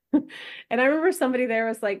 and I remember somebody there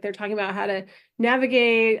was like, they're talking about how to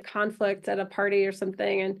navigate conflict at a party or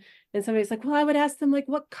something. And somebody's like, well, I would ask them like,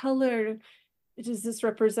 what color does this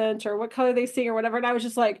represent, or what color they see or whatever. And I was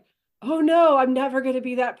just like, oh no, I'm never going to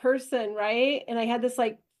be that person. Right. And I had this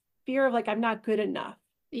like fear of like, I'm not good enough.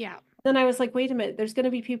 Yeah. Then I was like, wait a minute, there's going to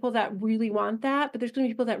be people that really want that, but there's going to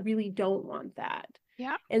be people that really don't want that.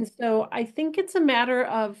 Yeah. And so I think it's a matter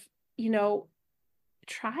of,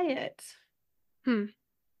 try it. Hmm.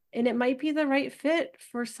 And it might be the right fit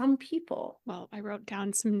for some people. Well, I wrote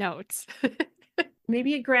down some notes.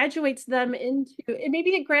 Maybe it graduates them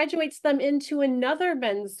into another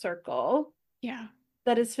men's circle Yeah.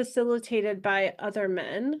 that is facilitated by other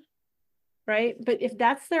men, right? But if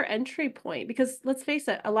that's their entry point, because let's face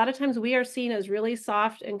it, a lot of times we are seen as really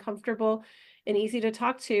soft and comfortable and easy to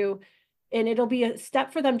talk to, and it'll be a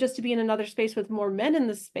step for them just to be in another space with more men in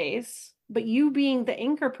the space. But you being the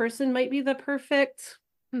anchor person might be the perfect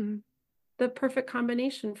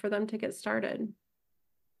combination for them to get started.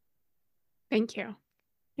 Thank you.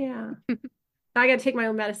 Yeah. I got to take my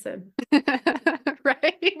own medicine.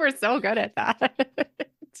 Right? We're so good at that.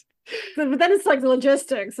 But then it's like the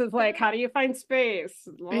logistics of like, how do you find space?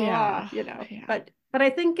 Yeah. Yeah. But I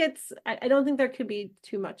think I don't think there could be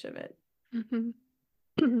too much of it. Mhm.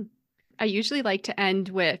 I usually like to end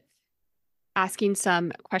with asking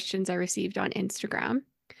some questions I received on Instagram.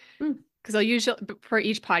 Mm. Because I'll usually, for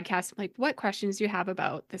each podcast, I'm like, what questions do you have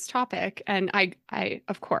about this topic? And I,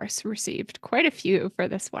 of course, received quite a few for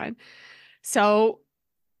this one. So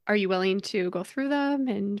are you willing to go through them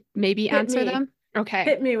and maybe Hit answer me. them? Okay.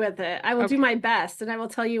 Hit me with it. I will do Okay. my best, and I will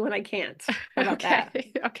tell you when I can't. How about that?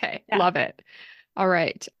 Okay. Okay. Yeah. Love it. All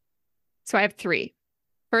right. So I have three.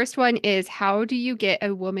 First one is, how do you get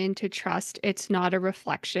a woman to trust it's not a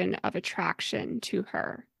reflection of attraction to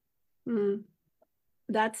her? Mm.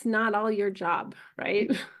 That's not all your job,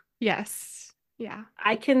 right? Yes. Yeah.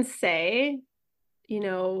 I can say,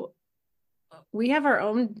 we have our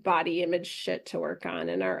own body image shit to work on,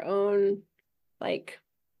 and our own like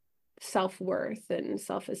self-worth and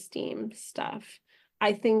self-esteem stuff.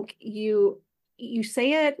 I think you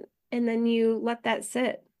say it and then you let that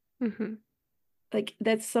sit. Mm-hmm. Like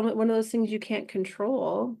that's one of those things you can't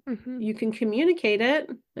control. Mm-hmm. You can communicate it.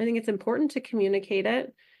 I think it's important to communicate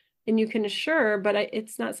it, and you can assure, but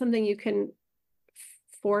it's not something you can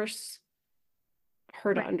force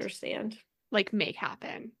her to Right. understand. Like make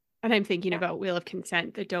happen. And I'm thinking Yeah. about Wheel of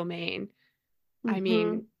Consent, the domain. I Mm-hmm.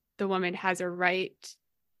 mean, the woman has a right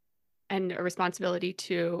and a responsibility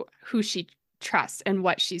to who she trusts and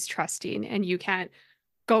what she's trusting. And you can't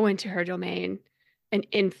go into her domain and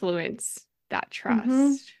influence that Mm-hmm.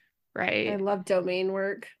 trust. right? I love domain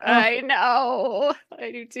work. Oh, I know.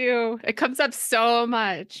 I do too. It comes up so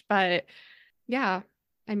much, but yeah,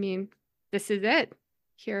 I mean, this is it.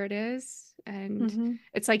 Here it is. And mhm.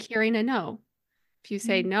 it's like hearing a no. If you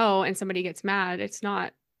say Mhm. no and somebody gets mad, it's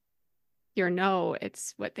not your no,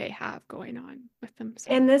 it's what they have going on with And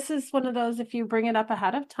themselves. this is one of those, if you bring it up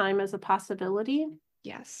ahead of time as a possibility,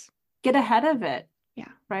 Yes. get ahead of it,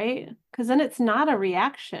 Yeah. right? Because then it's not a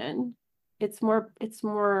reaction. It's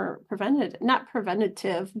more preventative, not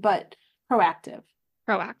preventative, but proactive.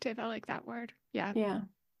 Proactive. I like that word. Yeah. Yeah.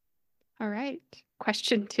 All right.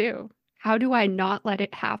 Question two. How do I not let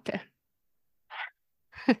it happen?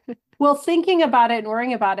 Well, thinking about it and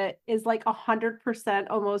worrying about it is like 100%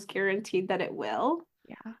 almost guaranteed that it will.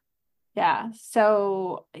 Yeah. Yeah.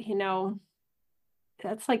 So,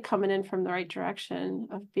 that's like coming in from the right direction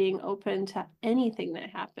of being open to anything that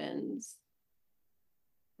happens,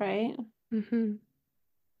 right? Mm-hmm.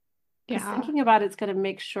 Because Yeah. thinking about it's going to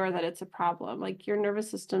make sure that it's a problem. Like your nervous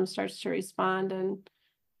system starts to respond, and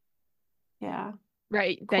yeah,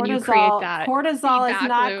 Right. Then you create cortisol, that cortisol is feedback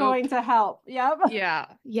not loop. going to help. Yep. Yeah.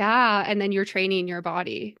 Yeah. And then you're training your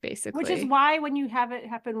body, Which is basically. why when you have it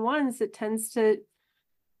happen once, it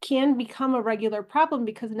can become a regular problem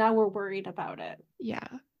because now we're worried about it. Yeah.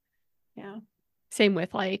 Yeah. Same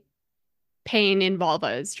with like pain in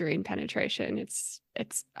vulvas during penetration. It's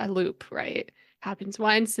a loop, right? Happens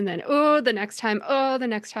once and then oh, the next time,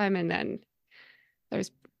 and then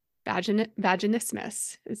there's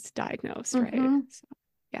vaginismus is diagnosed, right? Mm-hmm. So,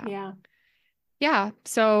 yeah. Yeah. Yeah.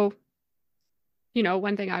 So,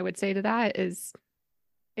 one thing I would say to that is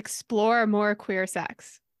explore more queer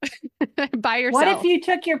sex by What if yourself. you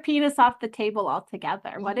took your penis off the table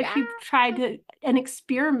altogether? What if Yeah. you tried an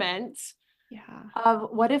experiment Yeah. of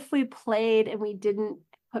what if we played and we didn't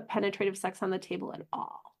put penetrative sex on the table at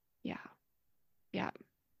all? Yeah. Yeah.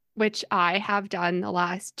 Which I have done the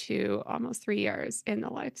last almost 3 years in the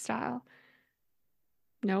lifestyle.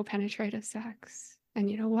 No penetrative sex. And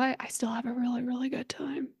you know what? I still have a really, really good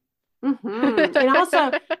time. Mm-hmm. And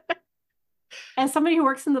also, as somebody who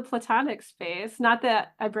works in the platonic space, not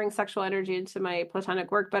that I bring sexual energy into my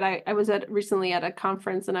platonic work, but I was recently at a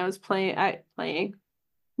conference and I was playing.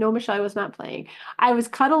 No, Michelle, I was not playing. I was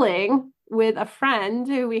cuddling with a friend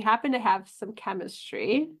who we happened to have some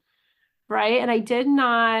chemistry, right? And I did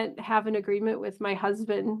not have an agreement with my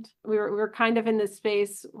husband. We were kind of in this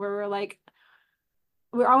space where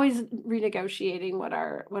we're always renegotiating what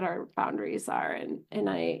our boundaries are. And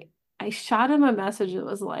I shot him a message that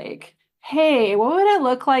was like, hey, what would it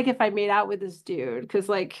look like if I made out with this dude? Because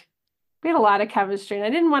like we had a lot of chemistry and I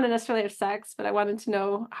didn't want to necessarily have sex, but I wanted to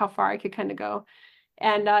know how far I could kind of go.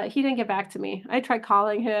 And he didn't get back to me. I tried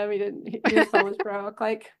calling him. He didn't, his phone was broke.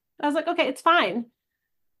 Like, I was like, okay, it's fine.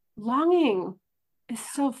 Longing is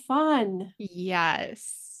so fun.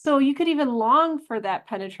 Yes. So you could even long for that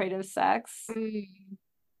penetrative sex. Mm.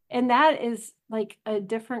 And that is like a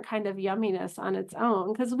different kind of yumminess on its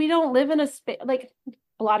own because we don't live in a space, like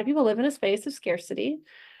a lot of people live in a space of scarcity,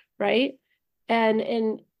 right?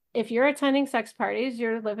 And if you're attending sex parties,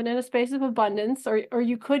 you're living in a space of abundance, or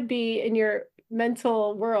you could be in your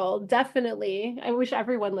mental world. Definitely. I wish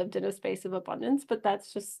everyone lived in a space of abundance, but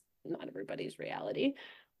that's just not everybody's reality.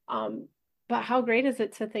 Um, but how great is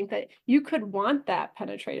it to think that you could want that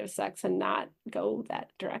penetrative sex and not go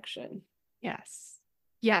that direction? Yes.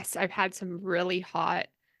 Yes. I've had some really hot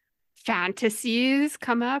fantasies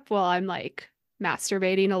come up while I'm like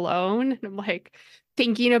masturbating alone. And I'm like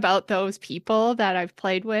thinking about those people that I've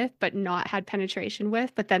played with, but not had penetration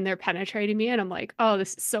with, but then they're penetrating me. And I'm like, oh,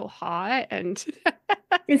 this is so hot. And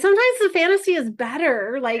And sometimes the fantasy is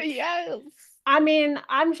better. Like, yes. I mean,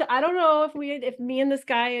 I don't know if me and this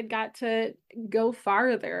guy had got to go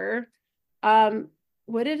farther, um,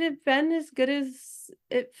 would it have been as good as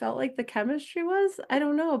it felt like the chemistry was? I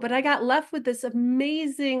don't know, but I got left with this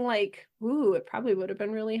amazing, like, ooh, it probably would have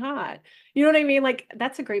been really hot. You know what I mean? Like,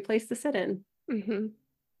 that's a great place to sit in. Hmm.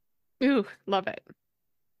 Ooh, love it.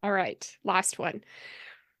 All right. Last one.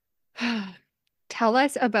 Tell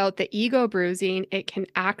us about the ego bruising it can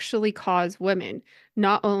actually cause women,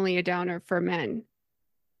 not only a downer for men.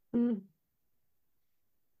 Mm.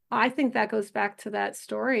 I think that goes back to that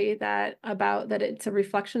story that about that it's a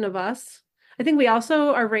reflection of us. I think we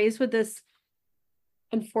also are raised with this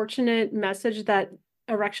unfortunate message that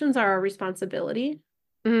erections are our responsibility.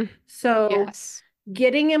 Mm, So yes.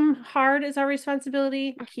 getting him hard is our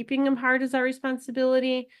responsibility, keeping him hard is our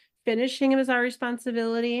responsibility, finishing him is our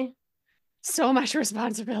responsibility. So much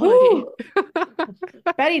responsibility. Woo!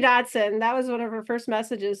 Betty Dodson, that was one of her first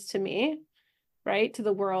messages to me, right? To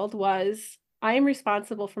the world was, I am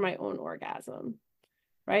responsible for my own orgasm,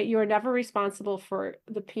 right? You are never responsible for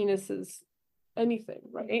the penis's anything,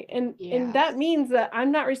 right? And that Yes. means that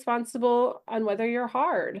I'm not responsible on whether you're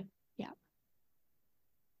hard. Yeah.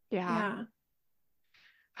 Yeah. Yeah.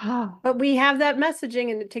 Oh, But we have that messaging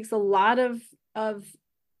and it takes a lot of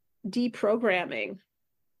deprogramming.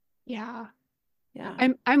 yeah. Yeah.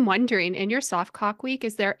 I'm wondering, in your soft cock week,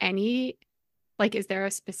 is there any is there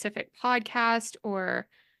a specific podcast or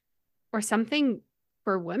something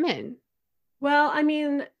for women? Well, I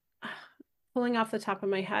mean, pulling off the top of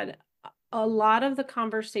my head, a lot of the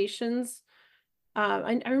conversations,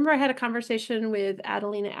 I remember I had a conversation with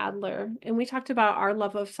Adelina Adler, and we talked about our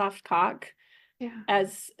love of soft cock Yeah.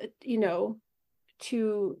 as, you know,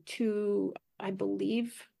 to I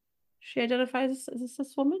believe she identifies as a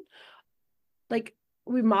cis woman. Like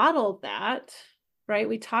we modeled that, right?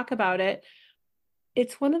 We talk about it.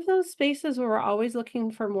 It's one of those spaces where we're always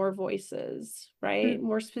looking for more voices, Mm. right?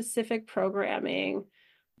 More specific programming.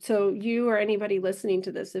 So you or anybody listening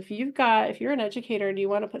to this, if you're an educator and you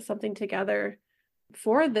want to put something together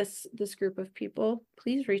for this group of people,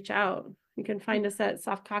 please reach out. You can find us at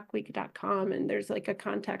softcockweek.com and there's like a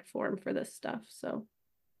contact form for this stuff. So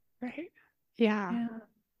Right. Yeah. yeah.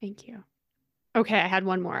 Thank you. Okay, I had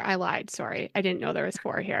one more. I lied. Sorry. I didn't know there was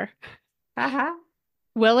four here. Haha.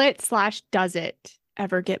 Will it slash does it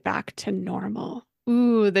ever get back to normal?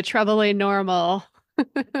 Ooh, the troubling normal.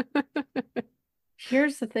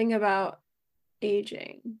 Here's the thing about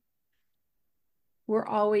aging. We're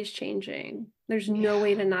always changing. There's Yeah. no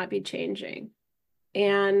way to not be changing.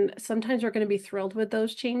 And sometimes we're going to be thrilled with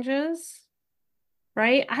those changes,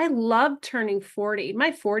 right? I love turning 40.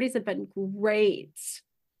 My 40s have been great,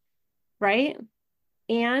 right?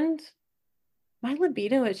 And my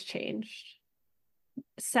libido has changed.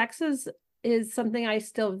 Sex is something I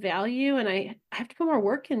still value and I have to put more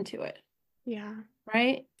work into it, Yeah.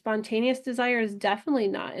 right? Spontaneous desire is definitely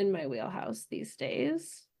not in my wheelhouse these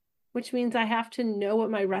days, which means I have to know what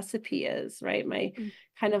my recipe is, right? My Mm.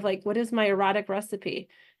 kind of like, what is my erotic recipe?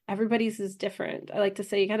 Everybody's is different. I like to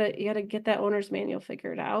say you gotta get that owner's manual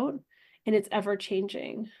figured out, and it's ever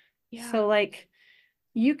changing. Yeah. So like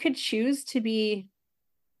you could choose to be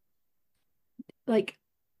like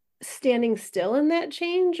standing still in that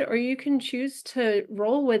change, or you can choose to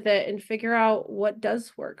roll with it and figure out what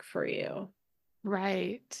does work for you.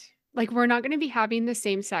 Right. Like we're not going to be having the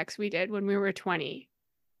same sex we did when we were 20.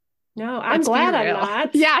 No, I'm Let's be glad I'm real.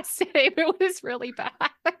 not. Yeah, same. It was really bad.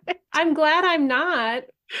 I'm glad I'm not.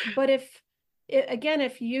 But if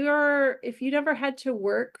you never had to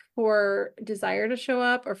work for desire to show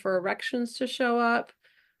up or for erections to show up,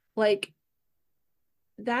 like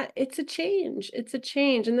that, it's a change. It's a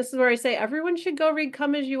change. And this is where I say everyone should go read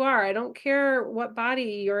Come As You Are. I don't care what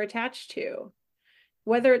body you're attached to,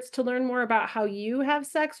 whether it's to learn more about how you have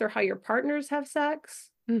sex or how your partners have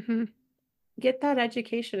sex. Hmm. Get that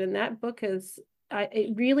education. And that book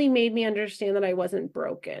it really made me understand that I wasn't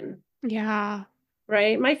broken. Yeah.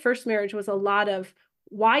 Right? My first marriage was a lot of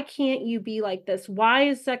why can't you be like this? Why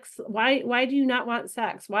is sex? Why do you not want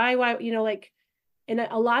sex? Why, like, and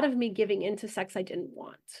a lot of me giving into sex I didn't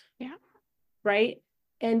want, Yeah. right?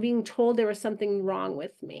 And being told there was something wrong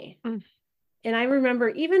with me. Mm. And I remember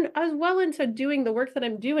even I was well into doing the work that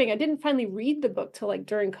I'm doing. I didn't finally read the book till like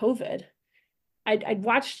during COVID. I'd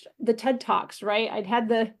watched the TED Talks, right? I'd had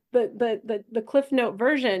the Cliff Note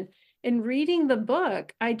version. And reading the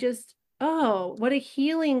book, oh, what a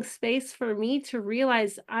healing space for me to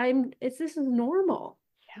realize this is normal,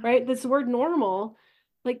 Yeah. right? This word normal,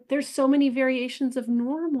 like there's so many variations of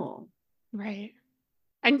normal. Right.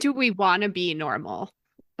 And do we want to be normal?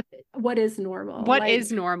 What is normal? What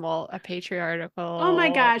is Like, normal? A oh my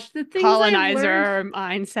patriarchal gosh, colonizer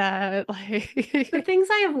mindset? the Like, things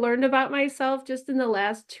I have learned about myself just in the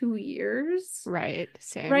last 2 years, right.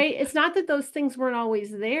 Same. right? It's not that those things weren't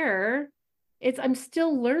always there. I'm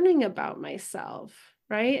still learning about myself,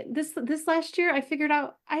 right? This last year I figured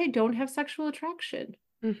out I don't have sexual attraction.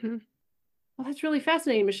 Hmm. Well, that's really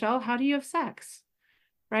fascinating, Michelle. How do you have sex?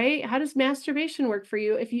 Right? How does masturbation work for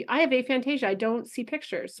you? I have aphantasia, I don't see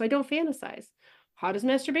pictures, so I don't fantasize. How does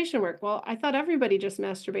masturbation work? Well, I thought everybody just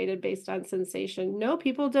masturbated based on sensation. No,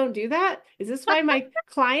 people don't do that. Is this why my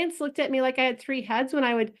clients looked at me like I had three heads when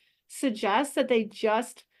I would suggest that they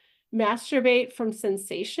just masturbate from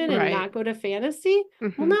sensation and Right. not go to fantasy?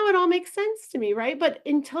 Well, Hmm. now it all makes sense to me, right? But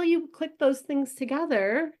until you click those things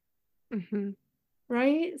together, Hmm.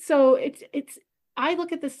 right? So I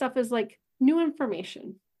look at this stuff as like new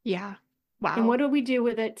information. Yeah. And Wow. what do we do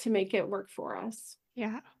with it to make it work for us?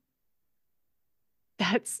 Yeah.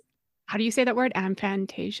 That's How do you say that word?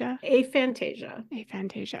 Aphantasia? Aphantasia.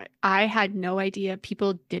 Aphantasia. I had no idea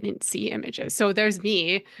people didn't see images. So there's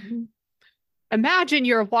me. Mhm. Imagine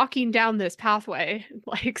you're walking down this pathway.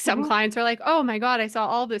 Like some Mhm. clients are like, oh my God, I saw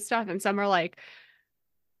all this stuff. And some are like,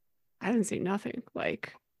 I didn't see nothing.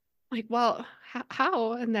 Well,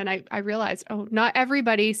 how? And then I realized, oh, not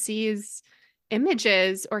everybody sees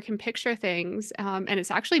images or can picture things. And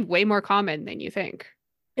it's actually way more common than you think.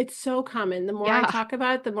 It's so common. The more I Yeah. talk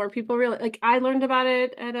about it, the more people really like. I learned about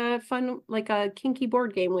it at a fun, like a kinky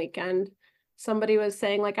board game weekend. Somebody was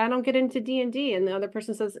saying, like, I don't get into D&D, and the other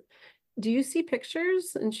person says, do you see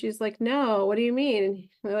pictures? And she's like, no, what do you mean? And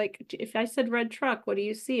they're like, if I said red truck, what do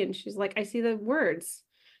you see? And she's like, I see the words.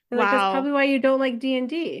 They're like, that's Wow. probably why you don't like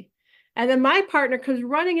D&D. And then my partner comes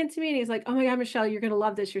running into me and he's like, oh my God, Michelle, you're gonna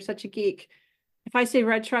love this. You're such a geek. If I say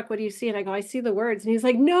red truck, what do you see? And I go, I see the words. And he's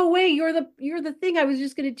like, no way, you're the thing I was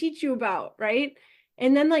just gonna teach you about, right?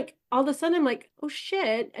 And then like all of a sudden I'm like, oh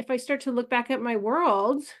shit, if I start to look back at my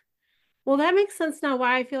world, well, that makes sense now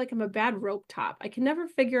why I feel like I'm a bad rope top. I can never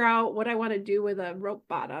figure out what I want to do with a rope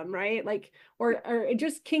bottom, right? Like, or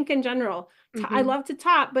just kink in general. I Hmm. love to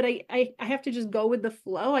top, but I have to just go with the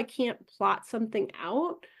flow. I can't plot something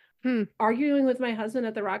out. Hmm. Arguing with my husband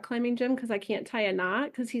at the rock climbing gym because I can't tie a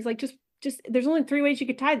knot because he's like, just there's only 3 ways you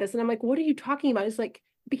could tie this. And I'm like, what are you talking about? It's like,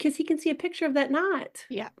 because he can see a picture of that knot.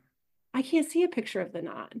 Yeah. I can't see a picture of the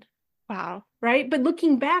knot, Wow. right? But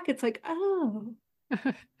looking back, it's like, oh,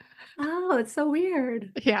 it's so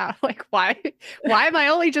weird. Yeah. Like, why am I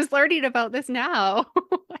only just learning about this now?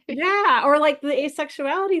 Like, Yeah, or like the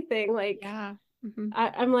asexuality thing. Like yeah. Hmm.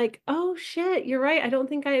 I'm like, oh shit, you're right.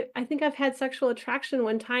 I think I've had sexual attraction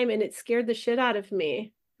one time and it scared the shit out of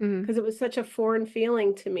me Hmm. because it was such a foreign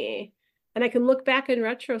feeling to me. And I can look back in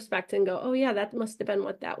retrospect and go, oh yeah, that must have been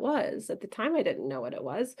what that was. At the time, I didn't know what it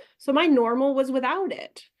was. So my normal was without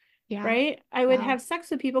it, Yeah. right? I would Wow. have sex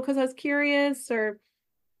with people because I was curious or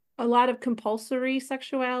a lot of compulsory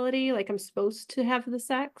sexuality, like I'm supposed to have the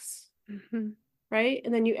sex, Hmm. right?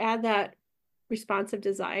 And then you add that responsive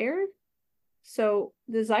desire. So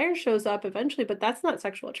desire shows up eventually, but that's not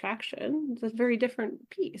sexual attraction. It's a very different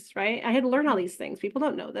piece, right? I had to learn all these things. People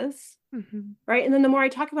don't know this, Hmm. right? And then the more I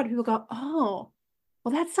talk about it, people go, oh,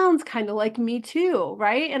 well, that sounds kind of like me too,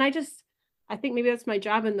 right? And I think maybe that's my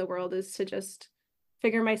job in the world is to just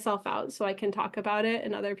figure myself out so I can talk about it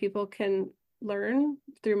and other people can learn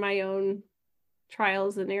through my own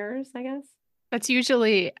trials and errors, I guess. That's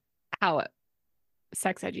usually how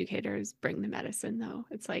sex educators bring the medicine, though.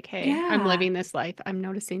 It's like, hey, I'm Yeah. living this life. I'm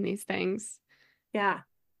noticing these things. Yeah.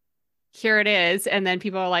 Here it is. And then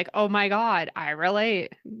people are like, oh my God, I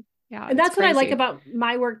relate. Yeah, And it's that's what I like crazy. about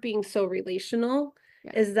my work being so relational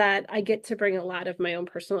Yeah. is that I get to bring a lot of my own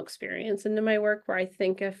personal experience into my work where I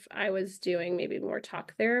think if I was doing maybe more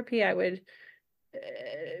talk therapy, I would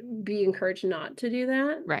be encouraged not to do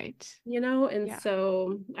that, Right. And Yeah.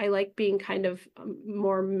 so I like being kind of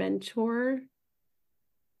more mentor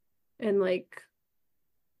and like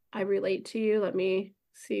I relate to you. Let me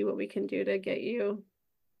see what we can do to get you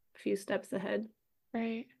a few steps ahead.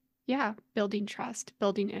 Right. Yeah. Building trust,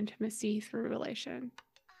 building intimacy through relation.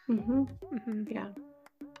 Mm-hmm. Hmm. Yeah.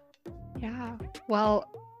 Yeah. Well,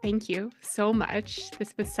 thank you so much.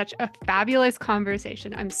 This was such a fabulous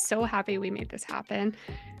conversation. I'm so happy we made this happen.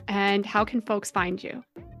 And how can folks find you?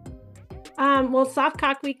 Well,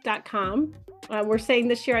 softcockweek.com. We're saying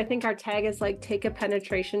this year, I think our tag is like take a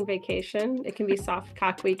penetration vacation. It can be soft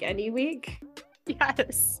cock week any week.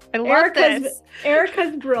 Yes. I love Erica's this.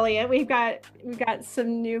 Erica's brilliant. We've got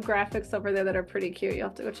some new graphics over there that are pretty cute. You'll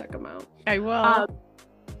have to go check them out. I will. Um,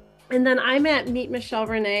 and then I'm at Meet Michelle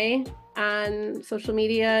Renne on social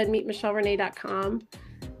media and meetmichellerenne.com.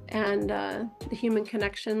 And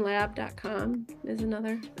thehumanconnectionlab.com is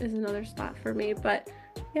another spot for me. But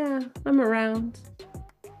yeah, I'm around.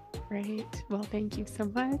 Great. Well, thank you so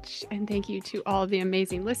much. And thank you to all the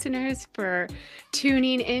amazing listeners for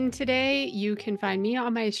tuning in today. You can find me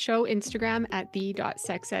on my show Instagram at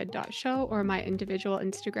the.sexed.show or my individual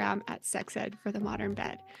Instagram at sexed for the modern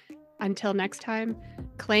bed. Until next time,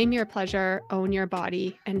 claim your pleasure, own your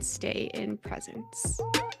body, and stay in presence.